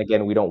 But then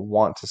again, we don't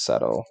want to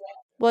settle.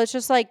 Well, it's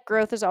just like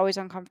growth is always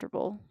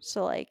uncomfortable.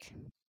 So like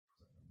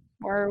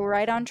we're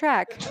right on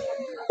track.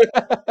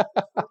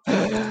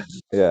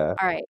 Yeah.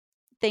 All right.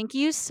 Thank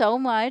you so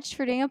much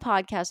for doing a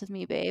podcast with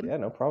me, babe. Yeah,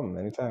 no problem.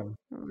 Anytime.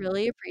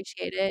 Really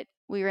appreciate it.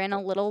 We ran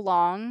a little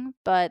long,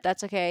 but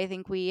that's okay. I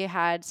think we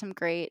had some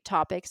great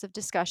topics of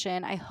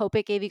discussion. I hope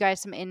it gave you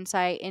guys some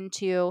insight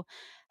into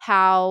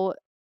how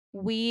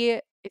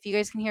if you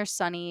guys can hear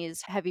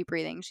Sunny's heavy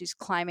breathing, she's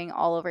climbing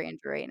all over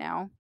Andrew right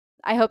now.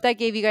 I hope that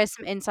gave you guys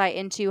some insight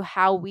into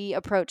how we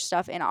approach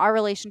stuff in our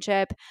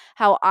relationship,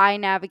 how I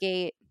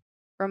navigate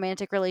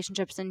romantic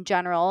relationships in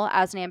general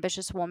as an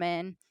ambitious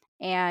woman,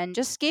 and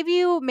just gave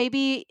you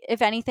maybe,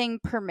 if anything,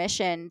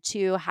 permission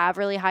to have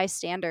really high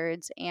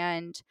standards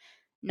and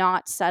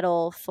not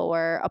settle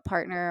for a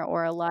partner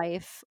or a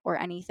life or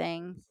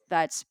anything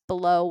that's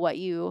below what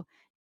you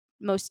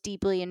most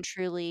deeply and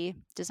truly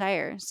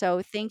desire.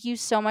 So thank you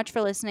so much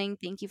for listening.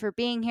 Thank you for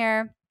being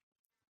here.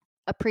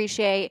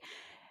 Appreciate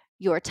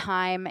your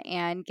time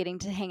and getting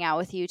to hang out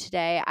with you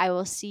today. I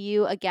will see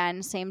you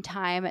again, same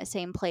time,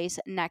 same place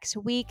next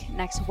week,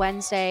 next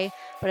Wednesday.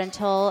 But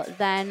until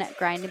then,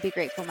 grind and be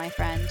grateful, my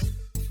friend.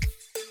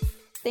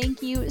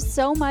 Thank you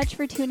so much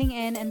for tuning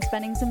in and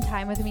spending some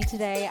time with me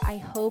today. I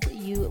hope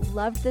you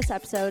loved this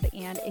episode,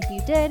 and if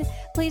you did,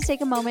 please take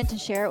a moment to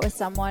share it with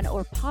someone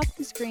or pop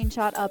the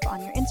screenshot up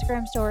on your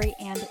Instagram story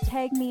and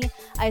tag me.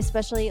 I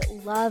especially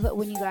love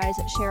when you guys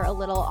share a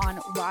little on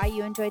why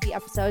you enjoyed the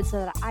episode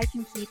so that I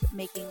can keep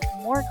making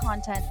more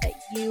content that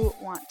you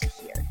want to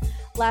hear.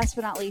 Last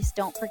but not least,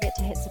 don't forget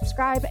to hit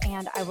subscribe,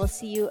 and I will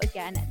see you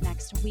again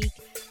next week.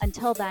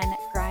 Until then,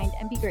 grind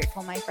and be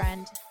grateful, my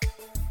friend.